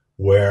see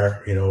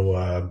where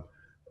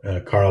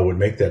Carl would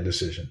make that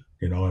decision.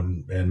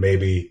 And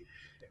maybe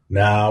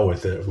now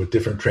with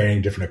different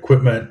training, different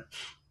equipment,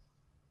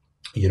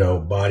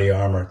 body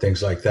armor,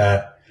 things like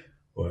that,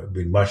 would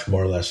be much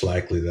more or less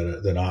likely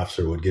that an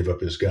officer would give up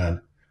his gun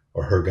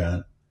or her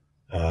gun.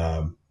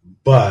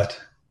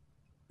 But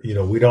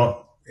we don't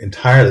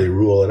entirely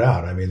rule it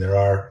out. I mean, there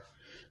are,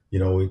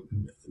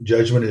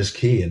 judgment is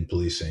key in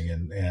policing,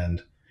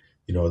 and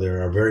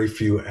there are very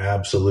few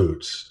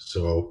absolutes.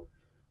 So,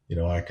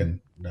 I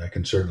can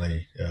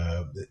certainly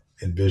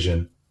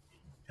envision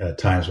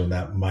times when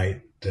that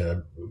might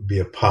be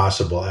a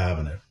possible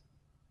avenue.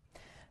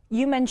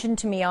 You mentioned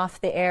to me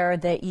off the air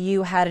that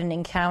you had an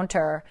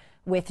encounter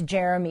with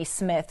Jeremy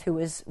Smith, who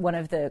was one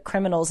of the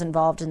criminals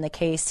involved in the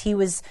case. He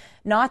was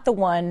not the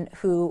one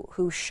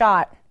who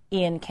shot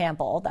Ian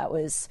Campbell. That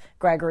was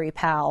Gregory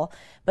Powell.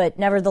 But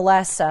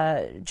nevertheless,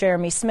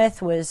 Jeremy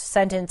Smith was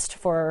sentenced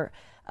for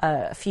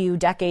a few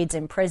decades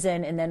in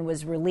prison and then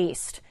was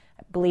released,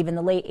 I believe in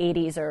the late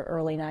 80s or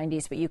early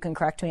 90s, but you can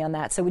correct me on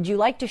that. So would you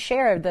like to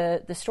share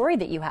the story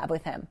that you have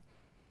with him?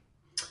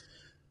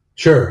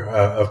 Sure.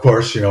 Of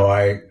course,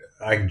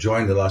 I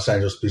joined the Los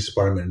Angeles Police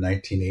Department in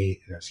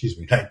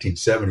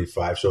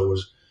 1975. So it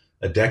was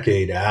a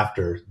decade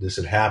after this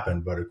had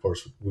happened. But of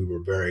course, we were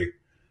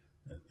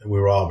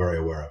all very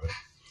aware of it.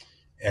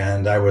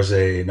 And I was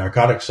a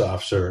narcotics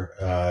officer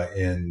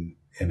in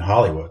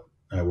Hollywood.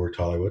 I worked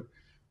Hollywood,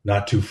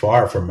 not too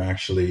far from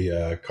actually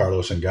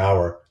Carlos and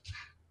Gower,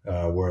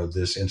 where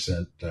this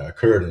incident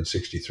occurred in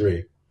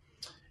 '63.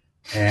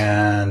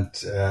 And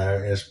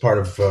as part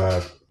of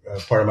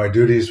my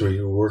duties,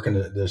 we were working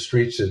the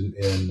streets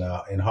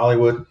in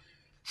Hollywood,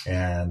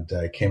 and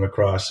I came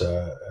across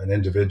an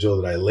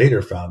individual that I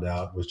later found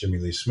out was Jimmy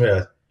Lee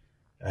Smith,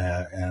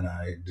 and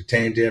I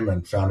detained him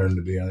and found him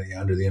to be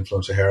under the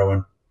influence of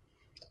heroin,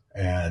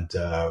 and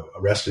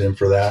arrested him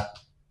for that.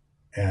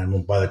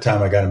 And by the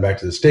time I got him back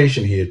to the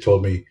station, he had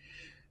told me,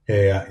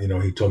 hey,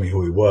 he told me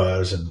who he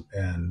was and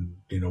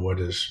what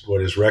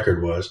his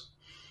record was.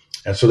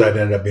 And so that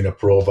ended up being a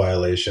parole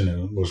violation,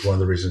 and was one of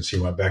the reasons he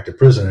went back to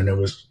prison. And it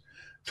was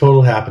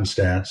total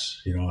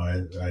happenstance.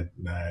 I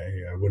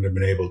wouldn't have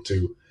been able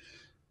to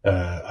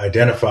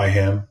identify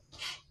him,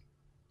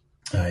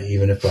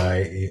 even if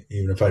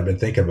I'd been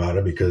thinking about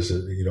it, because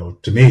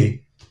to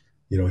me,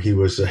 he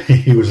was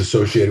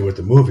associated with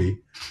the movie,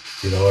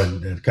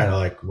 and kind of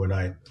like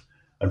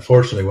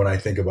unfortunately when I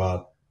think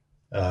about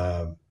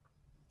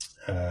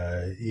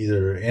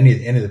either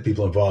any of the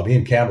people involved,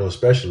 Ian Campbell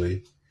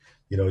especially.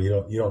 You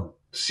don't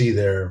see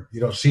their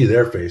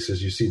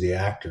faces. You see the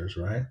actors,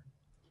 right?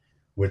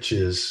 Which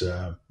is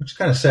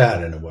kind of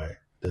sad in a way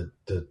that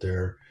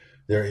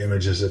their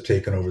images have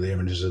taken over the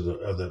images of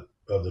the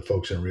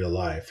folks in real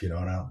life. And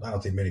I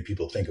don't think many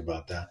people think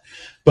about that.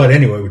 But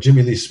anyway, with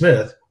Jimmy Lee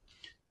Smith,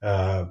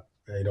 it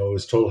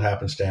was total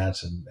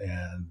happenstance, and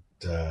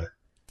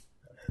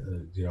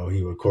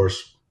he of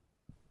course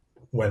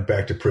went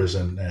back to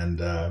prison and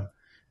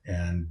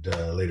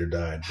later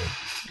died.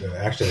 But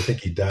actually, I think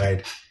he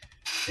died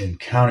in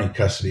county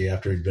custody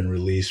after he'd been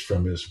released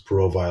from his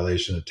parole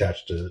violation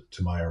attached to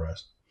my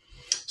arrest.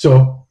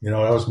 So,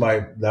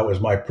 that was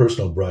my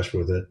personal brush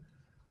with it.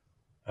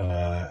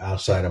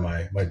 outside of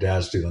my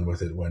dad's dealing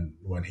with it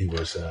when he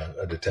was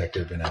a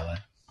detective in LA.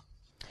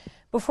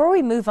 Before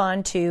we move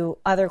on to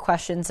other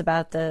questions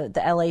about the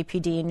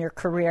LAPD and your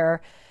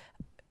career,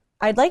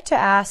 I'd like to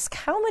ask,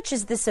 how much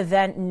is this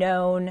event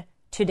known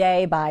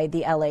today by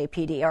the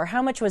LAPD, or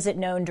how much was it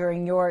known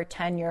during your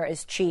tenure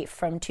as chief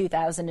from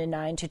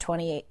 2009 to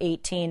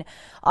 2018?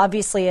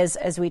 Obviously,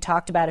 as we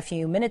talked about a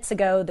few minutes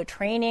ago, the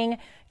training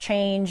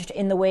changed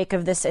in the wake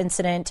of this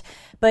incident,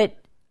 but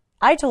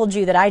I told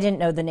you that I didn't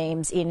know the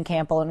names Ian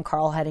Campbell and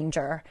Carl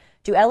Hettinger.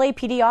 Do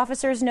LAPD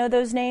officers know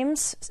those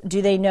names?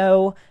 Do they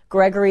know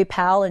Gregory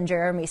Powell and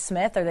Jeremy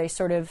Smith? Are they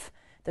sort of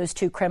those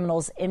two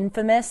criminals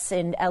infamous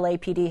in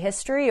LAPD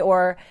history?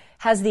 Or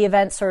has the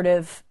event sort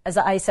of, as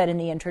I said in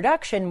the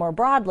introduction, more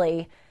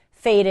broadly,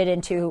 faded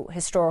into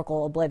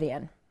historical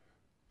oblivion?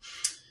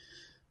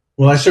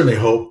 Well, I certainly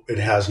hope it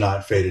has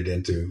not faded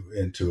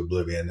into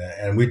oblivion,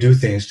 and we do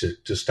things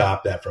to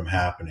stop that from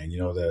happening. You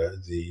know,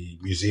 the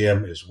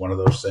museum is one of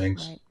those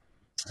things.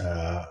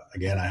 Right.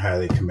 Again, I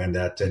highly commend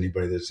that to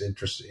anybody that's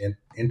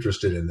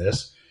interested in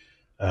this.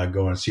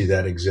 Go and see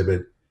that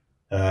exhibit.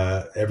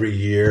 Every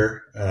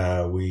year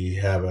we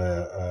have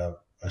a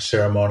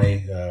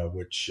ceremony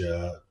which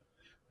a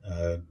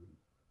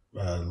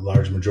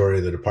large majority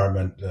of the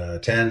department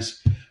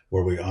attends,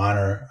 where we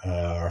honor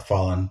our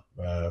fallen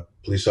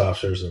police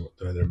officers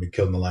that have been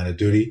killed in the line of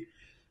duty.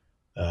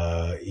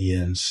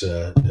 Ian's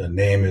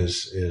name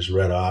is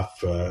read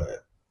off,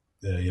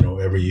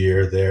 every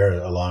year there,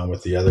 along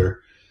with the other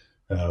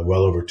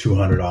well over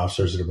 200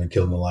 officers that have been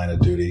killed in the line of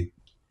duty.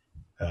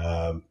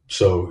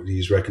 So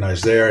he's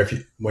recognized there.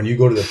 When you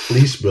go to the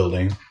police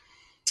building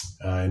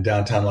in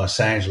downtown Los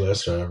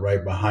Angeles,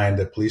 right behind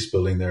the police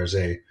building, there's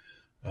a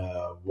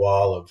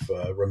wall of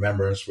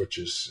remembrance, which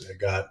has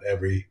got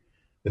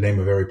the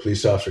name of every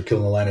police officer killed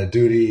in the line of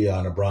duty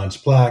on a bronze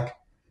plaque,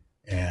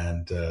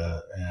 and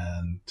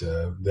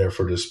there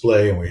for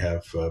display. And we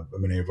have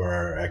many of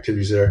our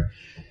activities there.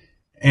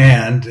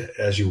 And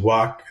as you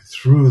walk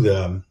through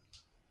the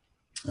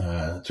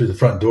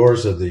front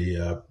doors of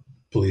the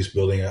police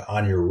building,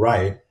 on your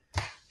right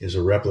is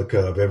a replica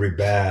of every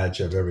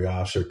badge of every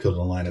officer killed in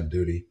the line of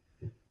duty.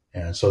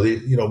 And so,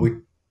 we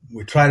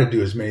try to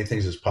do as many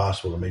things as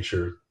possible to make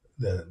sure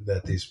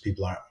that these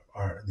people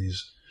aren't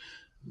these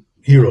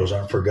heroes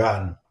aren't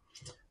forgotten.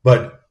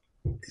 But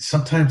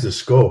sometimes the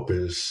scope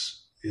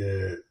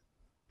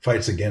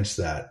fights against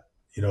that.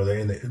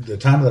 In the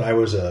time that I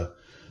was a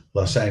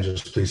Los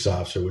Angeles police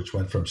officer, which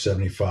went from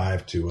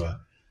 75 to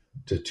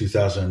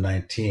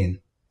 2019,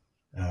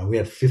 we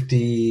had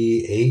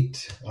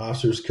 58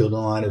 officers killed in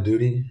the line of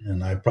duty,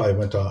 and I probably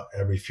went to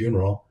every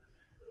funeral.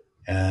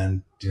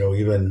 And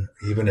even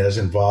as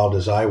involved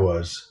as I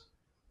was,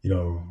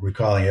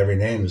 recalling every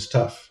name is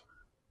tough.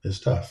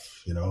 So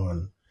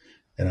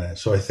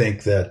I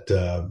think that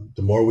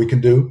the more we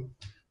can do,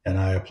 and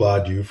I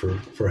applaud you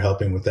for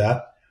helping with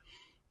that,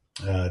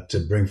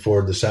 to bring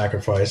forward the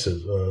sacrifice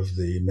of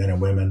the men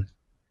and women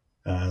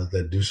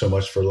that do so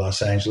much for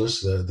Los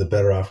Angeles, the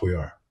better off we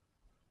are.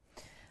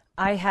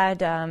 I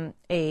had a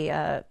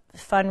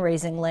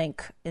fundraising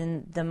link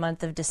in the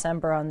month of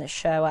December on this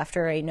show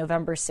after a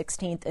November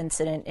 16th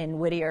incident in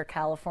Whittier,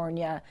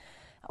 California,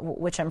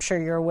 which I'm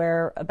sure you're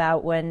aware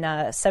about,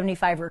 when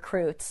 75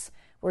 recruits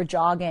were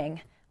jogging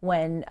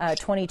when a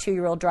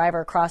 22-year-old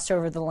driver crossed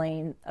over the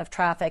lane of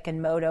traffic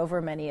and mowed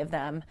over many of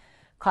them,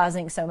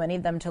 causing so many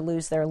of them to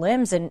lose their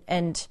limbs.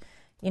 And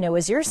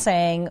as you're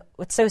saying,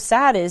 what's so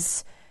sad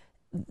is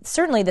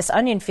certainly this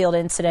Onion Field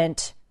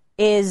incident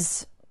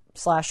was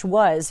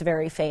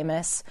very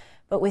famous,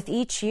 but with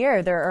each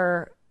year there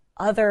are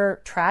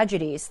other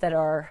tragedies that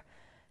are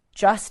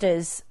just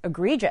as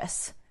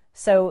egregious.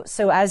 So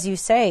as you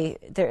say,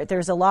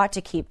 there's a lot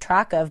to keep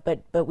track of,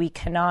 but we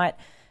cannot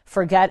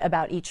forget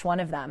about each one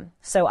of them.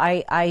 So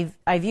I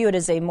view it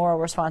as a moral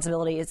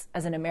responsibility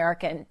as an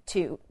American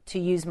to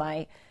use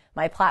my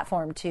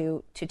platform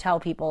to tell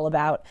people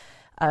about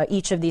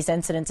each of these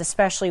incidents,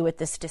 especially with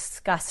this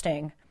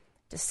disgusting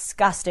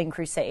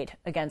crusade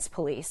against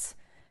police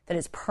that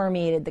has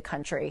permeated the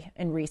country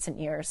in recent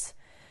years.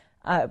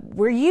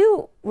 Were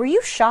you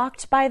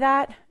shocked by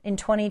that in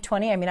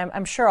 2020? I mean,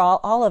 I'm sure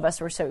all of us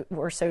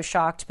were so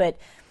shocked, but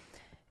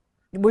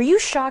were you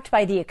shocked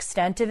by the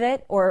extent of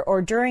it,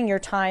 or during your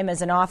time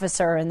as an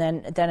officer and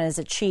then as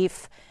a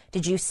chief,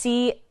 did you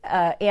see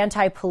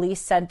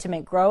anti-police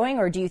sentiment growing,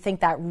 or do you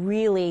think that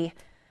really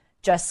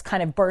just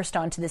kind of burst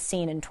onto the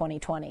scene in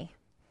 2020?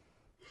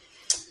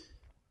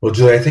 Well,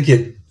 Julie, I think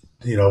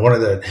one of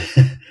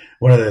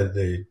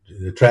the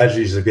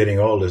tragedies of getting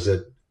old is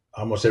that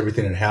almost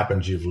everything that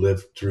happens you've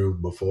lived through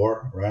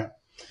before, right?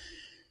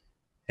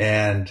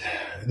 And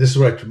this is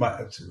what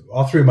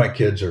all three of my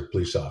kids are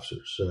police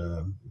officers,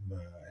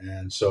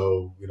 and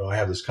so I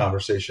have this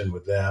conversation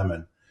with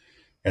them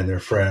and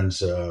their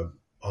friends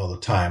all the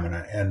time.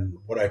 And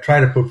what I try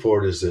to put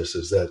forward is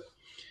that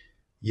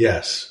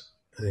yes,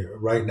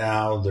 right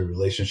now the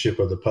relationship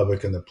of the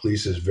public and the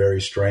police is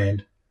very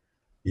strained.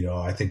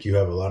 I think you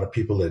have a lot of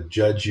people that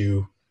judge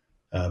you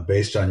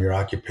based on your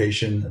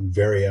occupation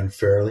very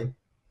unfairly.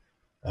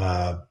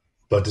 But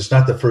it's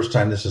not the first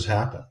time this has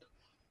happened.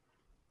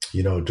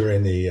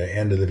 During the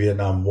end of the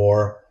Vietnam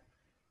War,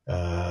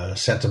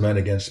 sentiment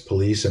against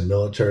police and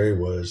military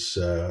was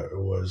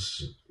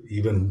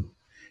even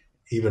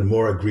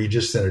more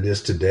egregious than it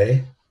is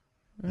today.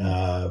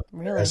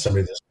 Really? As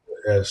somebody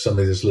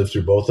that's lived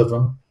through both of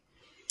them,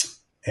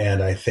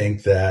 and I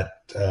think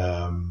that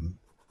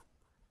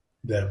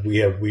that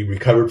we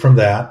recovered from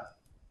that.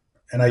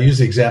 And I use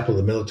the example of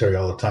the military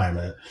all the time.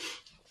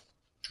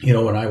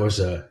 When I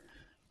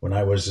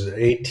was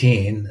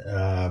 18,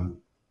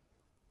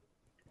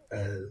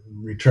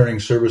 returning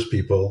service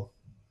people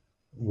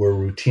were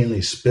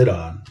routinely spit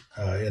on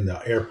in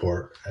the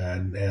airport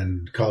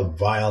and called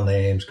vile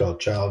names, called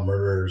child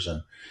murderers,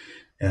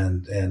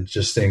 and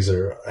just things that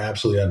are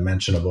absolutely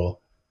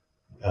unmentionable.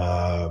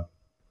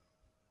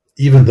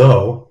 Even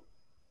though,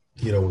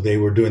 they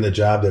were doing the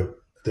job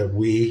that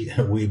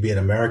we being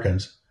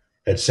Americans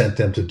had sent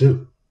them to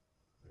do.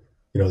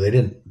 They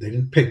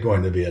didn't pick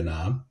going to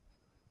Vietnam.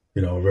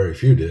 Very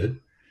few did.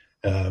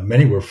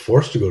 Many were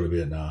forced to go to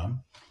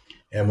Vietnam.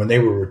 And when they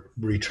were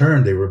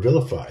returned, they were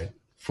vilified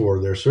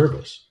for their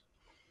service.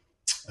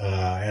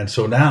 And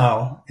so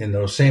now in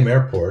those same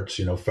airports,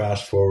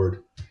 fast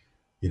forward,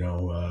 a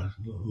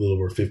little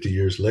over 50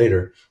 years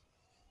later,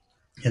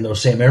 in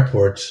those same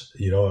airports,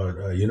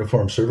 a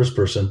uniformed service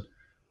person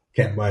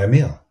can't buy a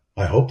meal.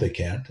 I hope they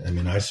can't. I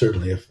mean, I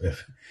certainly,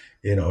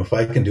 if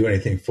I can do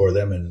anything for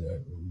them, and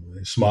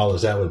as small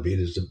as that would be,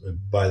 to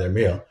buy their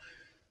meal,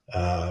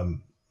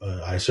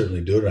 I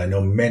certainly do it. I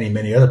know many,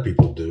 many other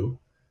people do.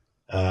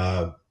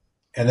 And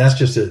that's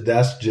just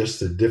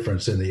the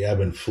difference in the ebb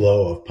and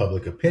flow of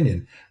public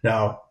opinion.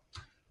 Now,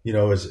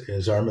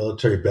 is our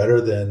military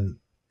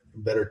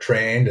better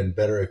trained and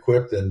better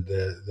equipped than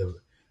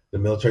the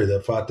military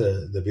that fought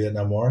the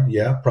Vietnam War?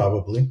 Yeah,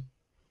 probably.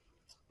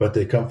 But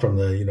they come from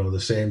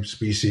the same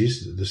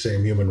species, the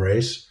same human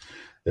race.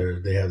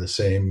 They have the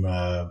same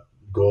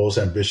goals,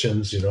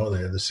 ambitions. They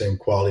have the same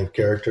quality of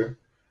character.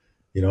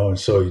 And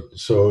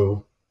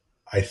so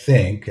I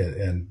think,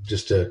 and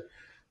just to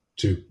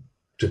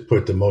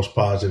put the most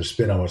positive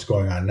spin on what's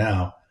going on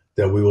now,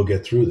 that we will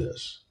get through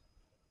this.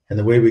 And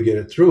the way we get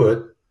it through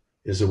it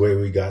is the way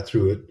we got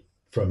through it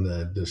from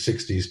the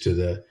 60s to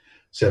the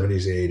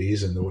 70s,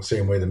 80s, and the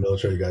same way the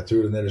military got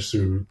through it. And that is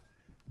through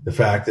the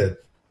fact that,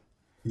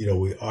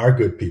 we are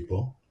good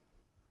people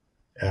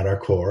at our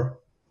core.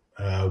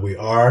 We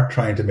are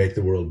trying to make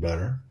the world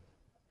better.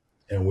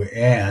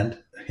 And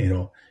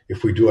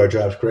if we do our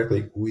jobs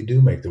correctly, we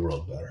do make the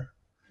world better.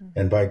 Mm-hmm.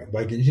 And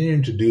by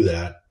continuing to do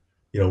that,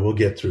 we'll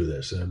get through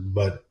this.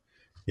 But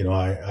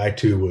I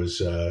too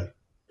was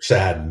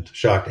saddened,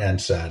 shocked and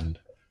saddened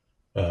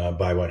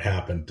by what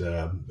happened,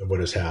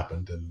 what has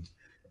happened.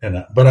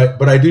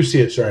 But I do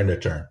see it starting to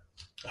turn.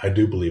 I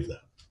do believe that.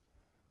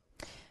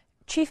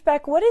 Chief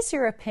Beck, what is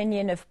your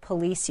opinion of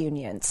police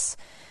unions?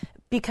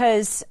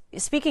 Because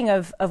speaking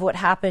of what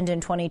happened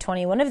in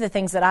 2020, one of the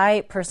things that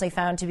I personally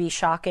found to be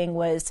shocking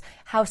was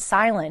how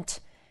silent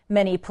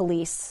many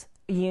police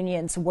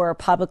unions were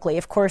publicly.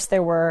 Of course,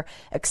 there were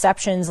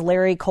exceptions.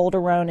 Larry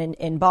Calderon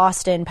in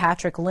Boston,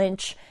 Patrick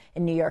Lynch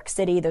in New York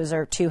City. Those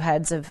are two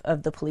heads of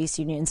the police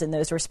unions in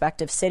those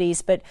respective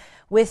cities. But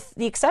with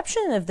the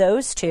exception of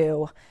those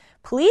two,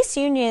 police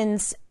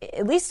unions,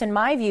 at least in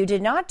my view,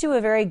 did not do a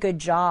very good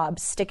job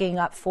sticking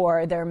up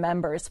for their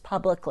members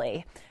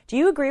publicly. Do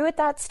you agree with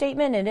that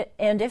statement?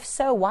 And if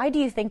so, why do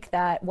you think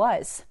that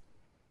was?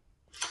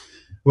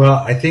 Well,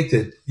 I think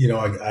that,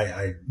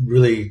 I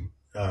really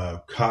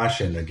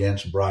caution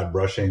against broad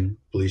brushing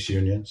police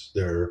unions.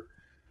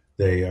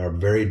 They are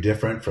very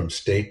different from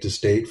state to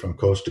state, from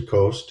coast to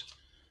coast.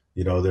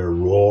 Their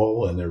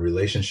role and their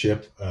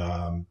relationship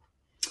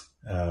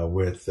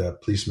with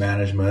police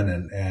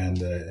management and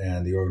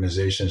the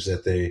organizations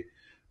that they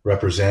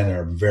represent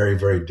are very,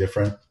 very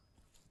different.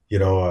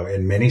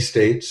 In many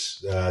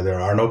states, there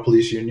are no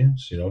police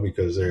unions,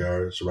 because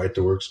it's a right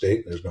to work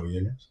state. There's no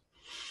unions.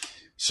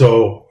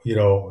 So,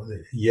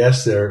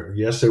 yes, there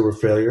were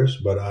failures,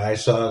 but I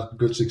saw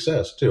good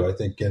success too. I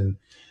think in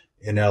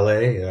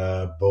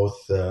LA, both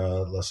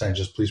Los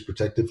Angeles Police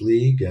Protective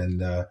League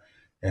and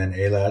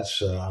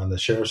ALADS on the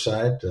sheriff's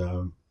side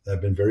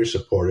have been very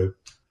supportive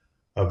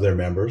of their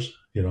members,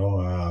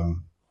 but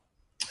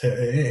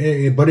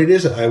it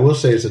is, I will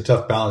say, it's a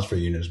tough balance for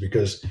unions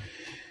because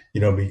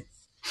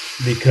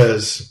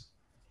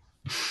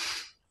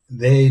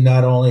they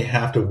not only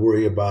have to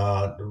worry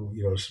about,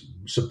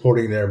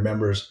 supporting their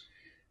members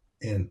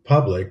in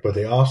public, but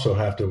they also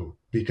have to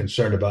be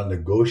concerned about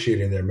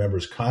negotiating their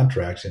members'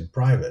 contracts in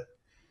private.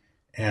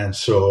 And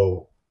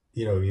so,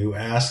 you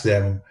ask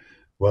them,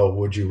 well,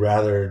 would you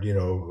rather,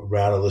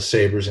 rattle the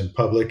sabers in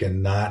public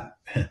and not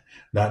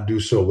do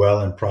so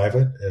well in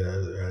private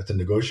at the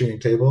negotiating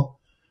table,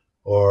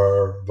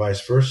 or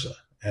vice versa?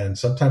 And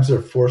sometimes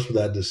they're faced with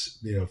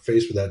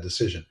that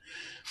decision.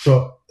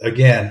 So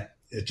again,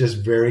 it's just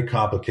very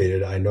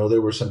complicated. I know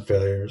there were some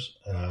failures,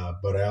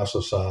 but I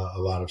also saw a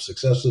lot of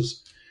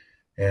successes.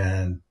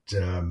 And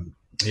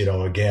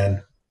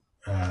again,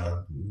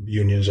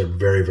 unions are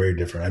very, very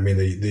different. I mean,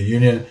 the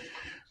union,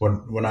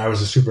 when I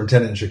was a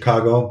superintendent in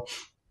Chicago,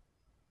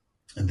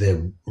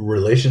 the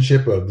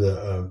relationship of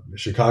the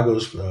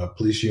Chicago's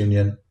police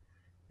union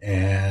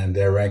and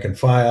their rank and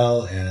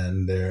file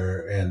and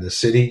the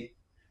city,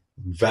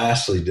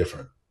 vastly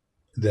different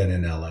than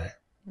in LA.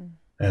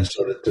 And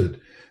so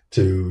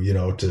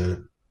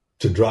to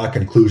draw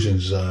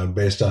conclusions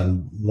based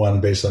on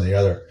the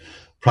other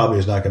probably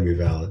is not going to be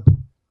valid.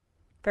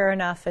 Fair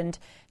enough. And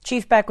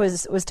Chief Beck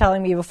was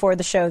telling me before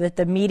the show that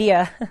the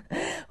media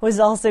was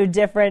also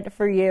different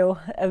for you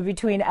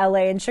between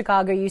LA and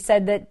Chicago. You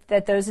said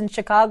that those in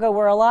Chicago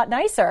were a lot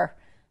nicer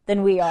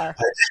than we are.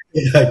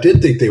 I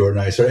did think they were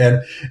nicer.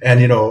 And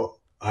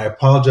I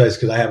apologize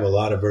because I have a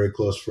lot of very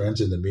close friends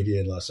in the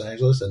media in Los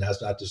Angeles, and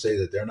that's not to say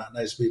that they're not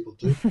nice people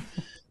too.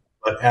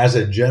 But as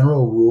a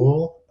general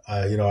rule,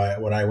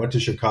 when I went to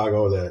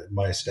Chicago,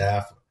 my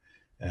staff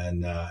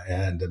and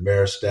the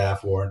mayor's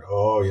staff warned,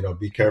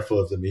 be careful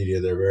of the media.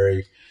 They're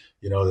very,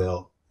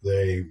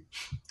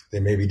 they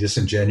may be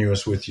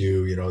disingenuous with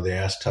you. They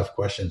ask tough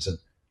questions,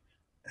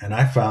 and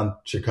I found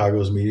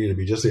Chicago's media to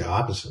be just the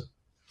opposite.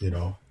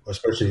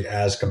 Especially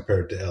as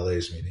compared to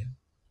LA's media.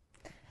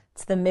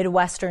 It's the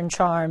Midwestern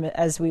charm,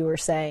 as we were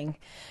saying.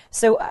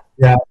 So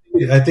yeah,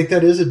 I think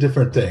that is a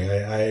different thing.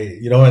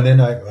 And then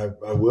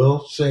I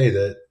will say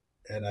that,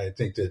 and I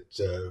think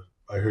that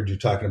I heard you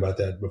talking about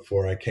that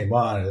before I came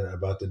on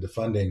about the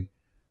defunding,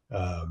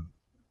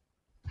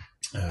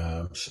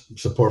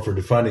 support for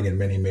defunding in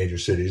many major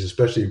cities,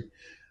 especially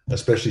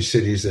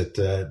cities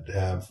that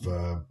have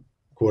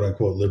quote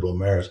unquote liberal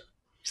mayors.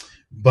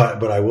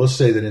 But I will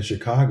say that in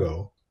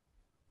Chicago,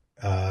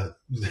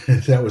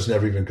 that was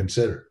never even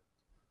considered.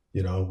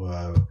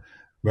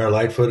 Mayor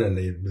Lightfoot, and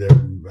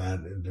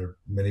there are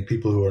many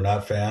people who are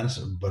not fans,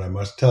 but I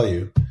must tell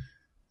you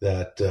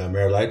that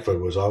Mayor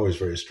Lightfoot was always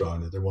very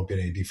strong that there won't be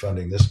any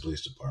defunding this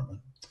police department.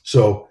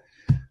 So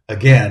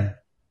again,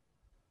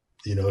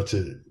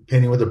 to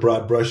painting with a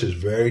broad brush is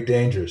very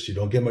dangerous. You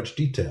don't get much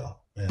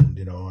detail, and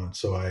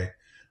so I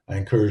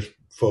encourage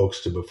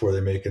folks to, before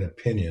they make an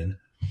opinion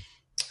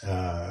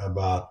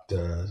about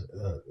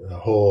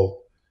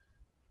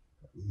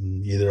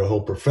either a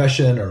whole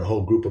profession or a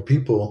whole group of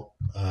people,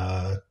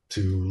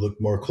 to look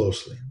more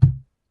closely.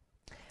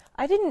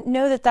 I didn't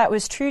know that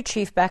was true,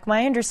 Chief Beck.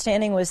 My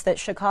understanding was that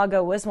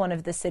Chicago was one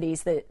of the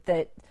cities that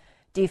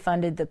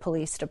defunded the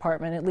police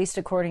department, at least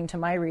according to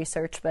my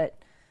research. But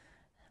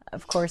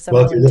of course, I'm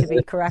willing to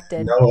be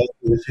corrected.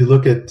 If you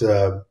look at,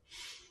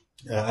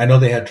 I know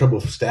they had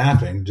trouble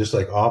staffing, just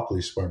like all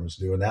police departments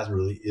do, and that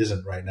really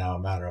isn't right now a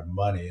matter of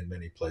money in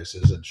many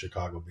places, and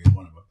Chicago being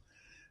one of them.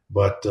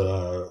 But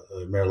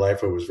Mayor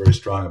Lightfoot was very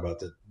strong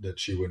about that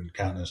she wouldn't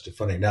countenance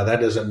defunding. Now,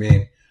 that doesn't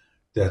mean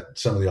that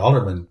some of the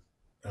aldermen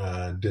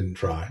didn't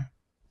try,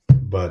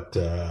 but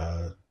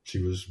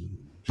she was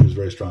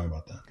very strong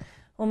about that.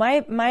 Well,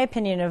 my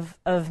opinion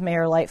of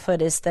Mayor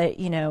Lightfoot is that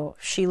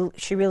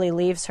she really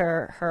leaves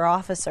her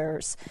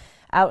officers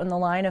out in the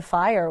line of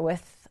fire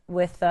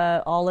with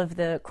all of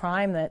the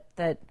crime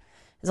that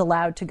is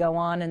allowed to go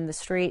on in the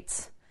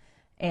streets,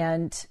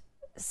 and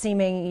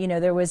seeming,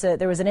 there was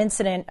an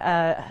incident,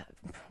 I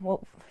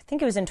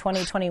think it was in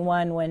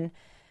 2021 when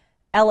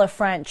Ella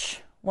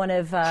French, one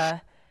of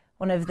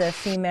the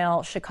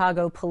female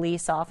Chicago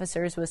police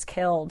officers, was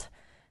killed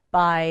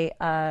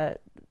by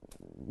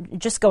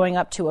just going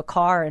up to a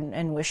car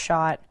and was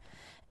shot.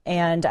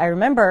 And I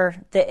remember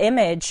the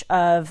image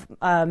of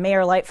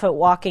Mayor Lightfoot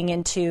walking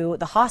into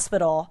the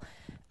hospital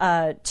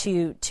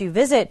to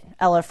visit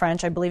Ella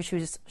French. I believe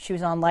she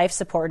was on life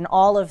support, and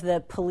all of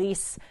the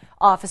police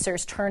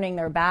officers turning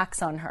their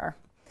backs on her.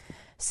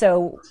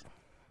 So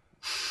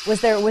was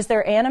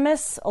there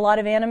animus, a lot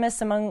of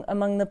animus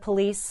among the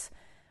police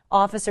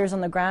officers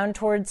on the ground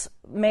towards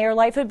Mayor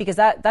Lightfoot? Because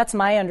that's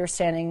my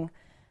understanding,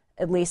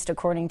 at least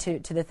according to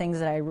the things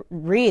that I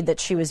read,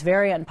 that she was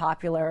very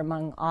unpopular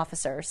among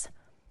officers.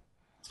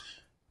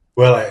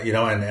 Well,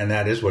 and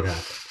that is what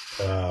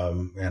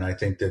happened. And I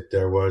think that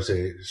there was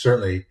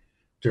certainly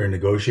during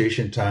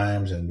negotiation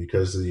times, and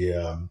because of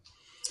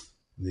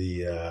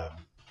the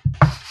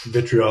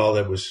vitriol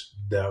that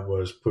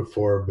was put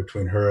forward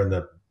between her and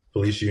the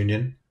police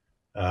union,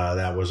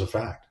 that was a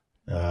fact.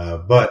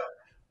 But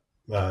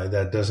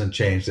that doesn't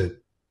change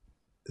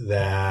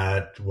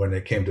that when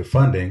it came to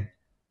funding,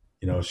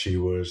 she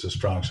was a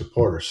strong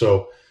supporter.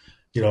 So,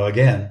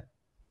 again,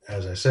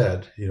 as I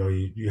said,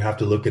 you have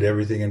to look at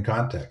everything in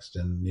context,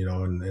 and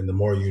and the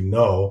more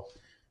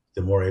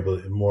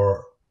the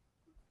more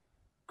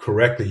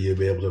correctly you'll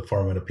be able to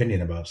form an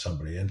opinion about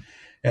somebody.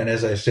 And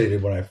as I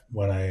stated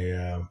when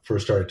I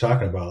first started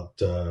talking about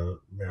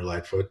Mayor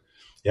Lightfoot,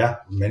 yeah,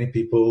 many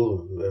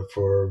people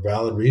for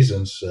valid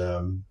reasons,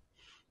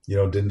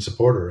 didn't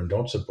support her and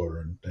don't support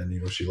her,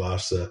 and she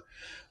lost the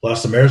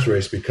mayor's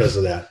race because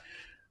of that.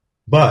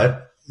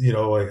 But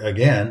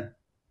again,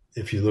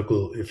 if you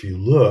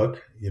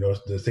look,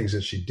 the things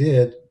that she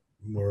did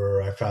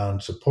were, I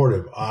found,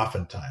 supportive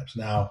oftentimes.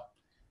 Now,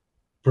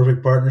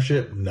 perfect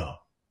partnership, no,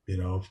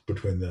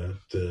 between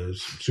the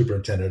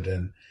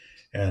superintendent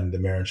and the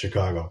mayor in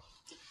Chicago.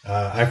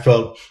 I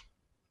felt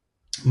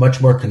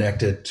much more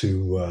connected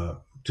to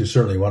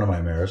certainly one of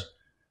my mayors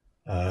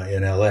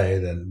in LA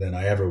than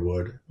I ever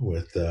would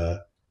with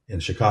in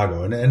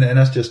Chicago, and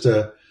that's just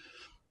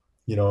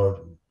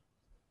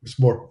it's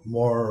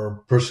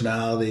more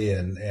personality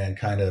and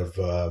kind of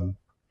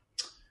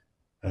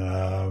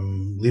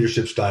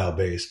leadership style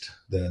based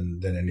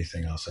than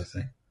anything else, I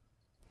think.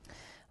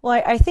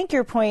 Well, I think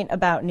your point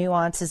about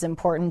nuance is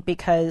important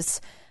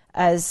because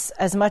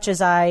as much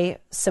as I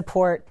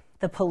support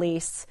the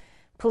police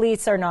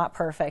are not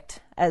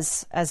perfect,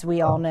 as we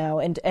all know.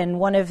 And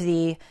one of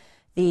the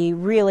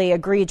really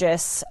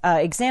egregious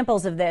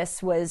examples of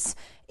this was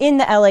in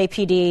the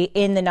LAPD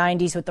in the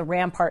 90s with the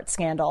Rampart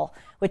scandal,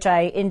 which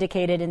I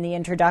indicated in the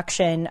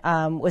introduction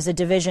was a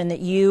division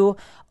that you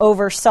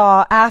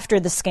oversaw after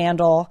the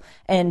scandal,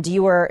 and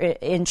you were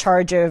in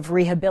charge of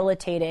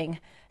rehabilitating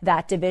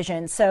that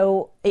division.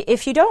 So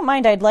if you don't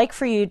mind, I'd like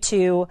for you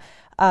to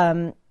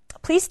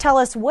please tell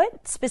us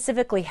what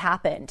specifically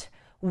happened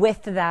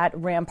with that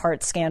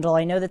Rampart scandal.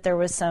 I know that there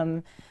was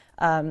some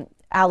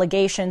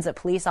allegations that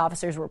police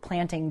officers were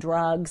planting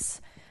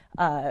drugs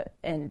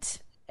and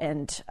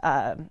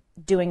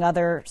doing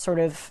other sort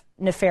of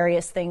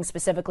nefarious things,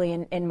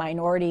 specifically in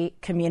minority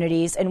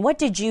communities. And what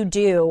did you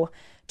do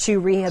to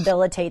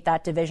rehabilitate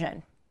that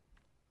division?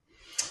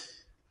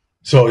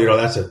 So,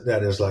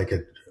 that is like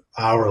an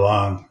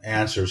hour-long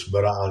answers,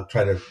 but I'll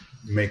try to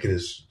make it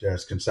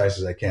as concise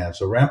as I can.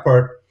 So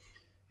Rampart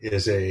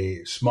is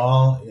a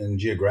small and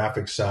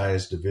geographic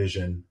size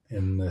division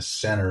in the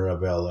center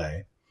of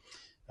LA,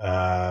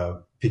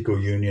 Pico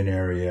Union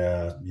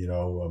area,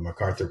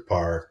 MacArthur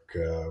Park,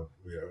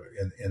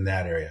 in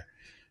that area.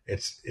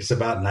 It's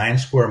about 9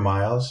 square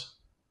miles,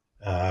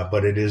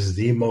 but it is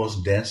the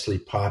most densely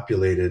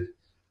populated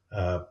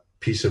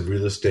piece of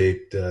real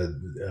estate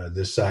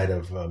this side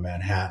of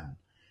Manhattan.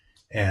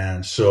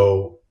 And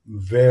so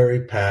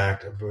very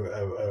packed,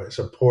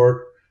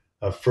 support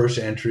of first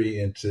entry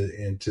into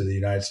the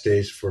United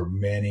States for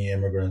many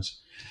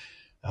immigrants.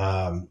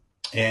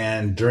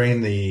 And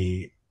during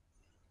the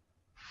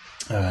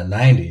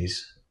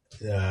 90s,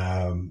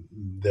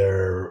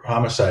 their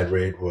homicide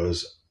rate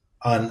was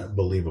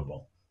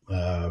unbelievable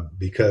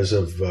because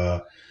of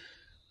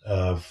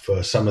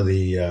some of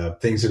the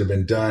things that have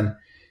been done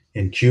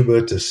in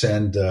Cuba to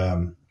send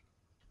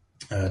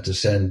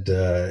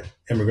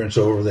immigrants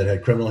over that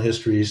had criminal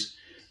histories,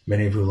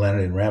 many of whom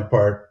landed in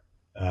Rampart.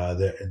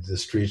 The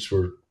streets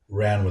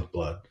ran with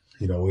blood.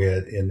 We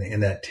had in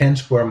that 10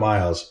 square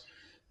miles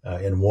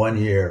in 1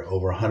 year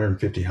over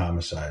 150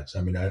 homicides.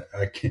 I mean, I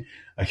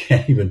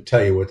can't even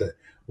tell you what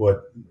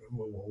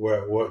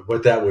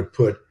that would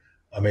put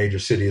a major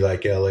city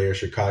like LA or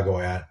Chicago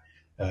at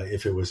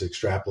if it was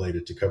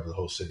extrapolated to cover the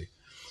whole city.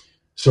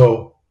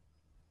 So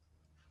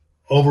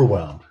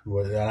overwhelmed,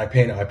 and I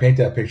paint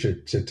that picture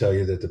to tell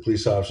you that the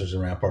police officers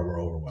in Rampart were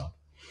overwhelmed,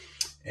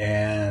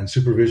 and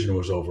supervision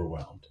was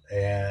overwhelmed,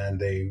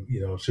 and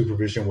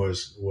supervision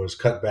was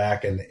cut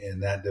back in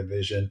that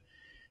division,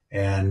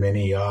 and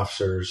many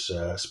officers,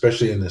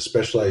 especially in the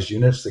specialized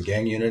units, the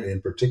gang unit in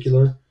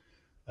particular,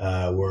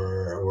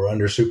 were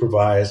under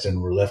supervised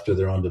and were left to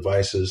their own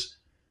devices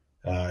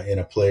in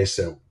a place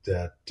that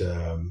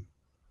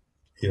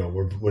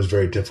was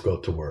very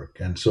difficult to work.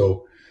 And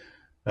so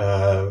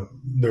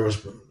there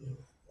was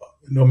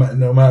no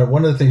matter,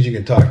 one of the things you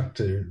can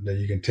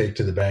take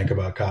to the bank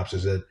about cops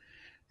is that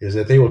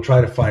they will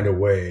try to find a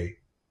way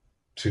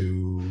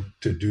to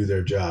do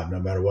their job, no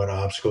matter what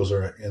obstacles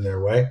are in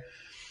their way.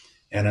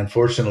 And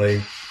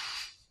unfortunately,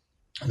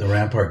 the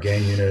Rampart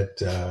gang unit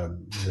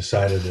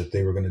decided that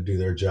they were going to do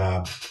their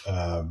job,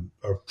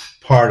 or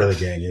part of the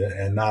gang unit,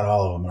 and not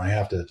all of them. And I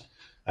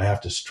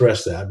have to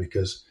stress that,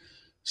 because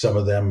some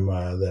of them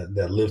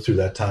that lived through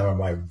that time are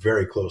my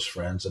very close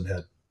friends and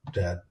had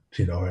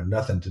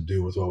nothing to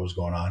do with what was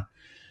going on.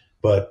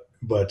 But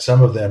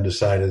some of them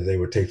decided they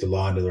would take the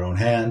law into their own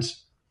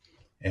hands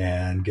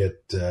and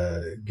get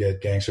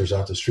gangsters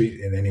off the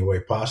street in any way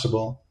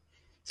possible.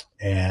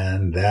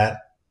 And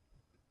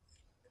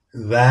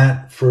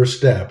that first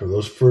step, or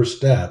those first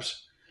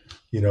steps,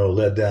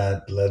 led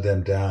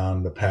them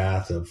down the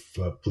path of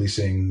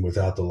policing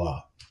without the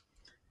law.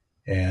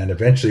 And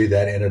eventually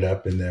that ended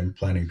up in them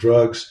planting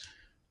drugs,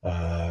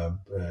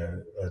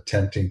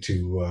 attempting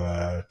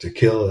to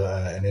kill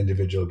an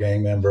individual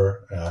gang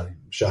member,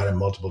 shot him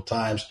multiple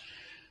times,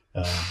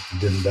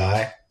 didn't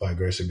die by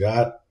grace of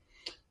God,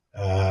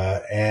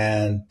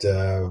 and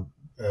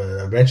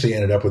eventually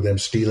ended up with them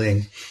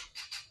stealing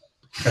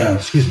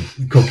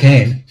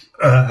cocaine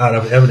out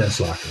of evidence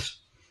lockers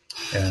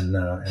and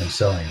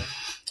selling it.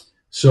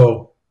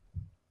 So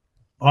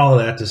all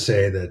of that to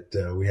say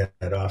that we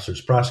had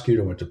officers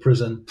prosecuted, went to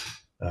prison.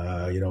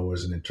 It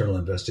was an internal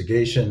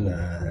investigation,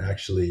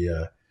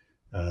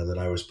 that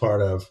I was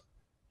part of.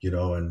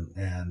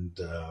 And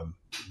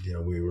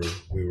we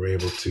were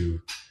able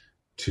to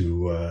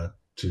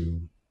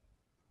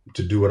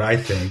do what I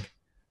think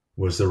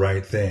was the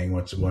right thing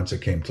once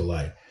it came to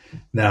light.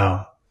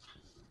 Now,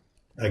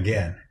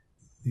 again,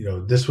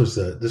 this was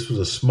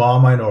a small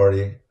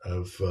minority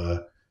of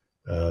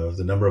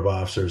the number of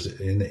officers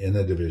in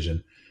the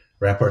division.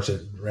 Rampart's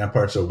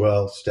a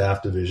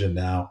well-staffed division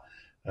now,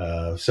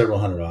 several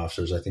hundred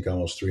officers, I think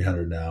almost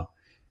 300 now,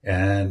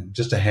 and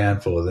just a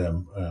handful of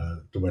them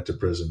went to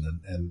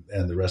prison,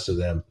 and the rest of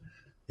them,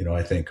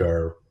 I think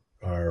are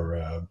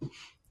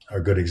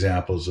good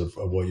examples of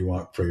what you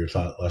want for your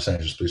Los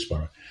Angeles Police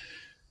Department.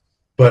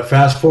 But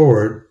fast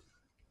forward,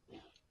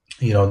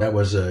 that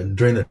was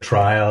during the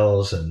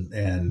trials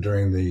and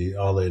during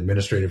all the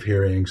administrative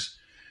hearings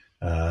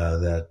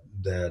that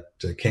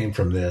came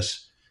from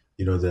this.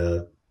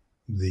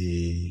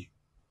 The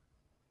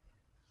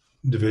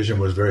division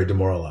was very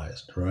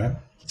demoralized, right?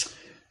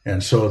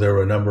 And so there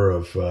were a number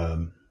of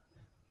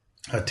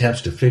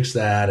attempts to fix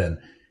that,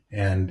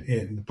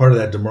 and part of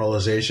that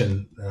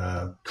demoralization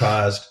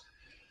caused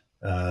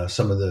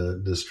some of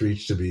the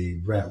streets to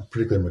be,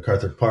 particularly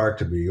MacArthur Park,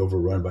 to be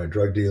overrun by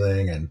drug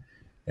dealing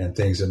and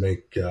things that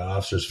make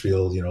officers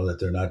feel, that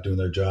they're not doing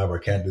their job or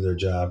can't do their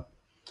job.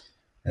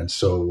 And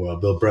so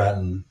Bill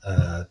Bratton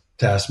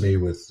tasked me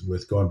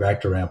with going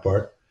back to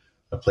Rampart,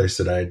 a place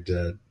that I'd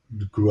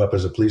grew up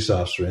as a police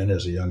officer in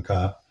as a young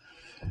cop,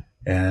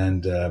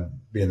 and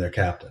being their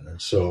captain.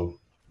 And so,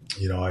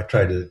 I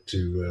tried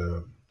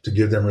to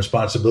give them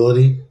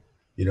responsibility.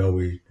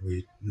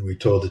 We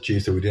told the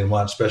chief that we didn't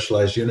want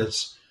specialized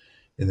units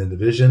in the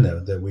division,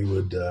 that we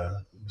would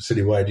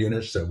citywide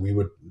units, that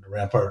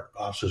Rampart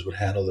officers would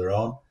handle their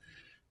own.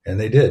 And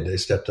they did. They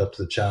stepped up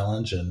to the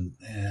challenge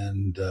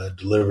and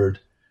delivered,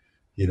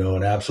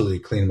 an absolutely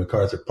clean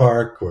MacArthur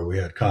Park, where we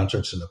had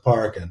concerts in the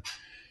park, and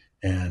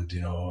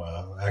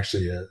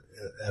actually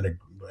at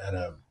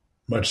a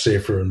much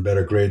safer and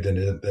better grade than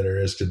it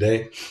is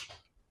today,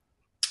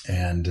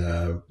 and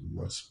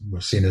was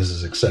seen as a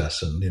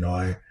success. And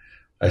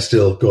I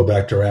still go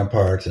back to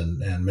Rampart, and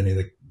many of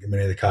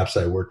the cops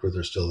I worked with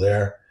are still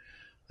there.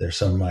 They're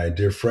some of my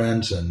dear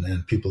friends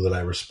and people that I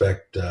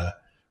respect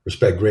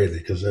greatly,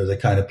 because they're the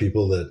kind of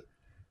people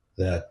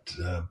that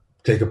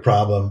take a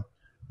problem,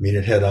 meet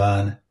it head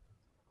on,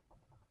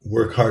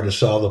 work hard to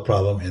solve the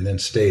problem, and then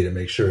stay to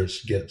make sure it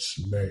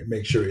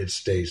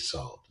stays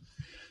solved.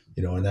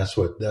 And that's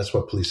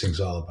what policing is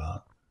all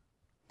about.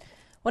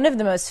 One of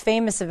the most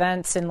famous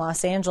events in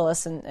Los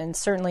Angeles and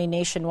certainly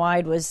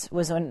nationwide was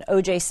when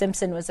O.J.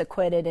 Simpson was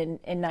acquitted in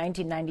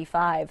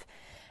 1995.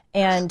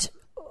 And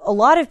a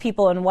lot of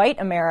people in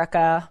white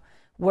America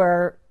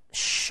were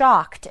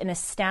shocked and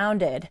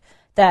astounded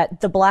that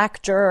the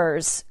black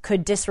jurors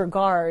could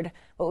disregard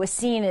what was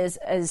seen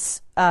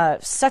as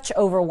such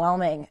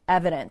overwhelming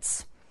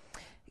evidence.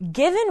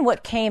 Given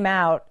what came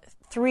out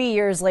 3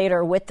 years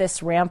later with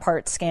this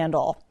Rampart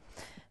scandal,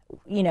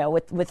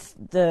 with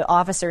the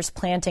officers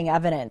planting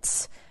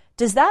evidence,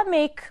 does that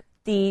make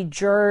the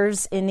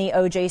jurors in the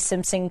O.J.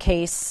 Simpson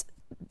case,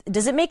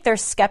 does it make their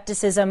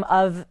skepticism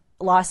of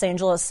Los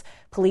Angeles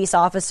police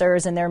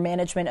officers and their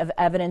management of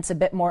evidence a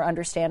bit more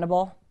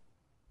understandable?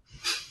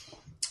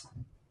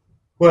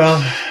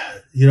 Well,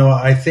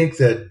 I think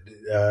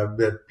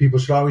that people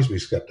should always be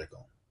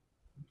skeptical,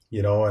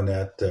 and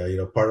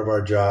that, part of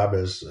our job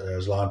as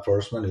law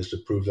enforcement is to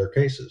prove their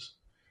cases.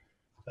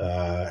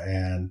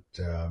 And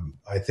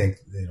I think,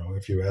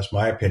 if you ask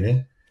my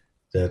opinion,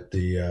 that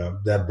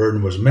that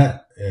burden was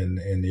met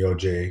in the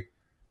O.J.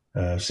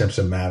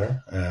 Simpson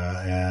matter.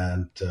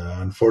 And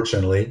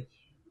unfortunately,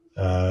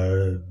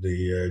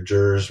 the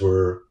jurors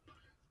were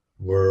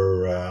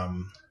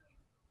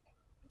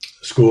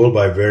schooled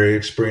by very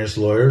experienced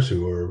lawyers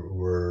who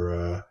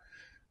were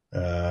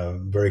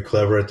very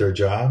clever at their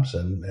jobs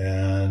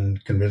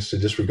and convinced to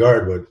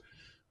disregard what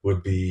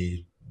would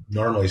be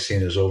normally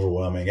seen as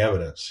overwhelming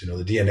evidence.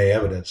 The DNA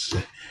evidence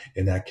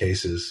in that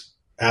case is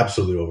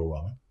absolutely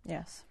overwhelming.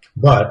 Yes.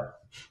 But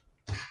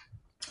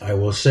I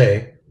will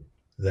say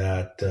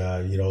that,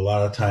 a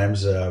lot of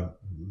times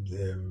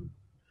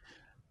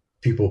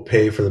people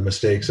pay for the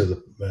mistakes of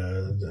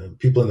the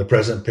people in the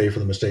present pay for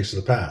the mistakes of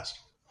the past.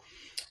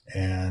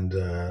 And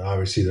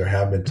obviously there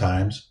have been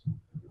times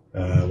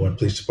when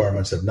police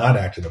departments have not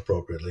acted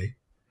appropriately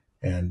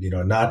and,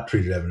 not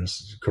treated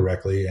evidence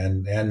correctly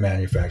and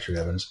manufactured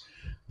evidence.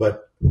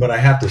 But I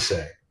have to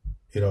say,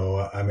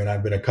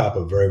 I've been a cop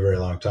a very, very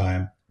long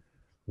time,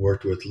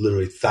 worked with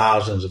literally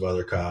thousands of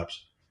other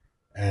cops,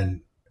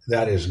 and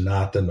that is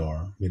not the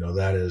norm.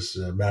 That is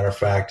a matter of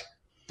fact,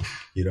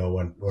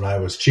 when I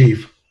was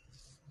chief,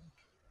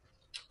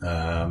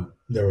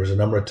 there was a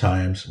number of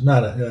times,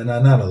 not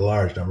a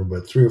large number,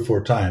 but 3 or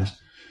 4 times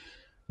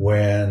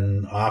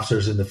when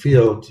officers in the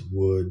field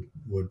would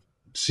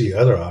see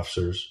other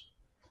officers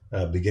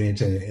beginning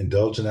to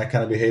indulge in that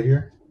kind of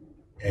behavior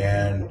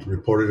and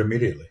report it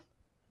immediately.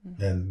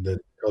 Mm-hmm. And the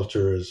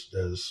culture has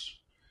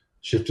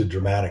shifted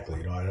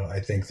dramatically.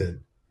 I think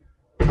that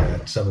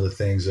some of the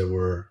things that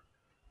were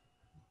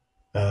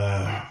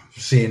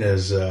seen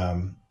as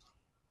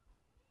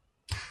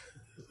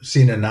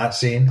seen and not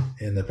seen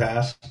in the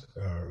past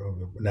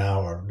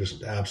now are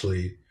just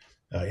absolutely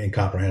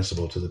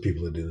incomprehensible to the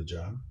people that do the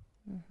job.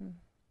 Mm-hmm.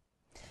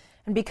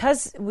 And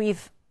because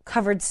we've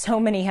covered so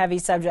many heavy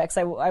subjects.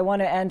 I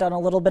want to end on a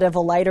little bit of a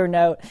lighter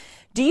note.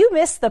 Do you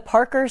miss the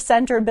Parker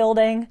Center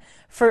building?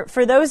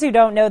 For those who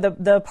don't know,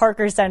 the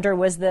Parker Center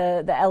was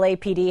the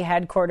LAPD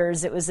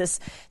headquarters. It was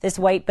this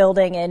white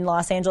building in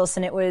Los Angeles,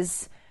 and it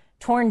was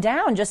torn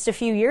down just a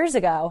few years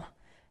ago.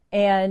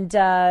 And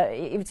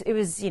it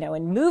was,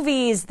 in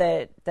movies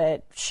that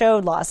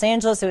showed Los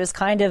Angeles, it was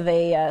kind of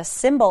a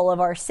symbol of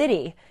our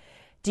city.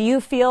 Do you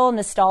feel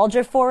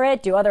nostalgia for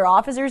it? Do other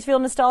officers feel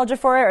nostalgia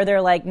for it? Or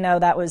they're like, no,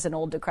 that was an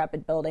old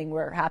decrepit building.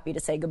 We're happy to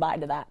say goodbye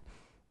to that.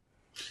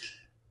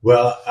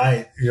 Well,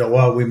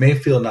 while we may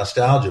feel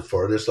nostalgia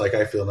for it, it's like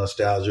I feel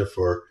nostalgia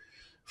for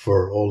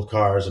old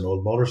cars and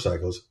old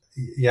motorcycles.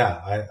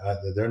 Yeah,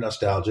 they're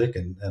nostalgic,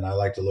 and I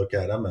like to look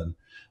at them.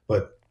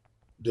 But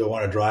do I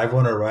want to drive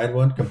one or ride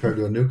one compared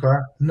to a new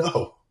car?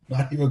 No,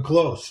 not even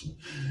close.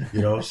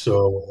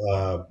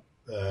 So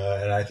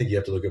and I think you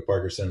have to look at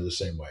Parker Center the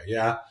same way.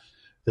 Yeah,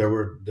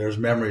 there's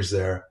memories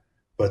there,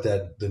 but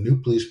that the new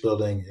police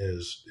building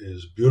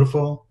is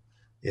beautiful.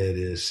 It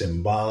is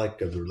symbolic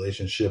of the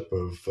relationship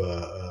of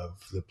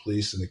the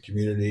police and the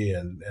community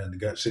and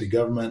the city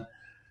government.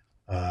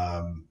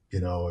 It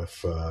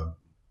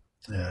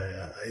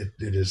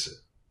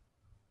is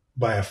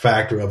by a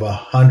factor of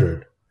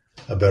 100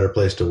 a better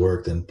place to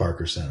work than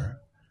Parker Center.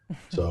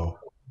 So,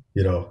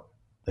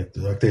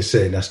 like they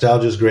say,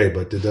 nostalgia is great,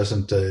 but it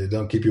doesn't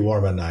don't keep you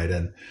warm at night.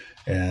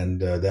 And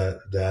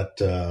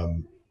that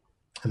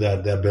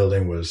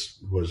building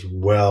was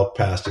well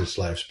past its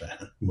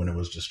lifespan when it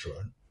was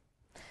destroyed.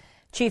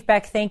 Chief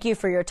Beck, thank you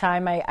for your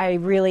time. I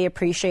really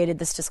appreciated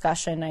this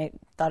discussion. I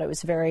thought it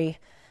was very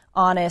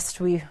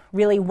honest. We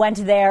really went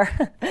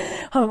there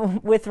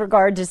with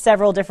regard to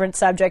several different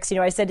subjects.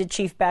 I said to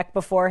Chief Beck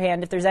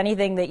beforehand, if there's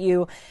anything that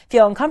you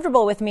feel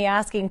uncomfortable with me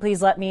asking,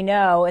 please let me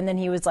know. And then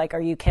he was like,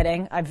 are you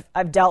kidding?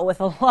 I've dealt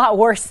with a lot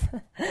worse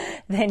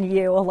than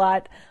you, a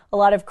lot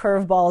of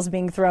curveballs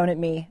being thrown at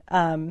me.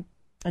 And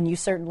you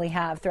certainly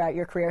have throughout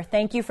your career.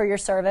 Thank you for your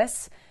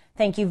service.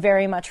 Thank you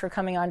very much for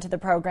coming on to the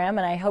program,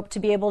 and I hope to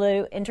be able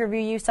to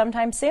interview you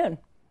sometime soon.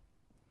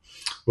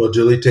 Well,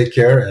 Julie, take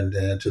care, and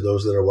to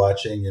those that are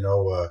watching,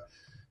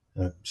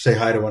 say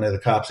hi to one of the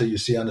cops that you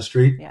see on the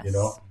street. Yes.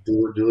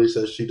 Do what Julie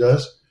says she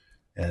does,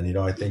 and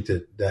I think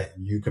that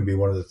you can be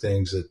one of the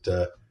things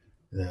that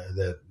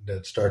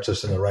starts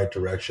us in the right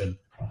direction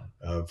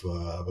of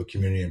a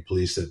community and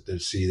police that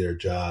see their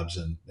jobs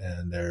and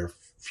their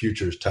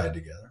futures tied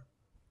together.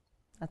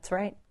 That's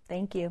right.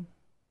 Thank you.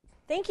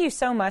 Thank you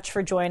so much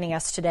for joining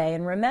us today.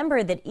 And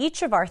remember that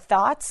each of our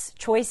thoughts,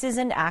 choices,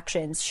 and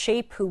actions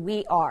shape who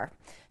we are.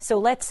 So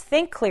let's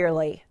think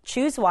clearly,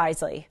 choose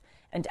wisely,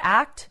 and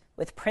act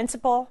with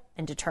principle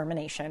and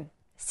determination.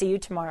 See you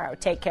tomorrow.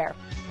 Take care.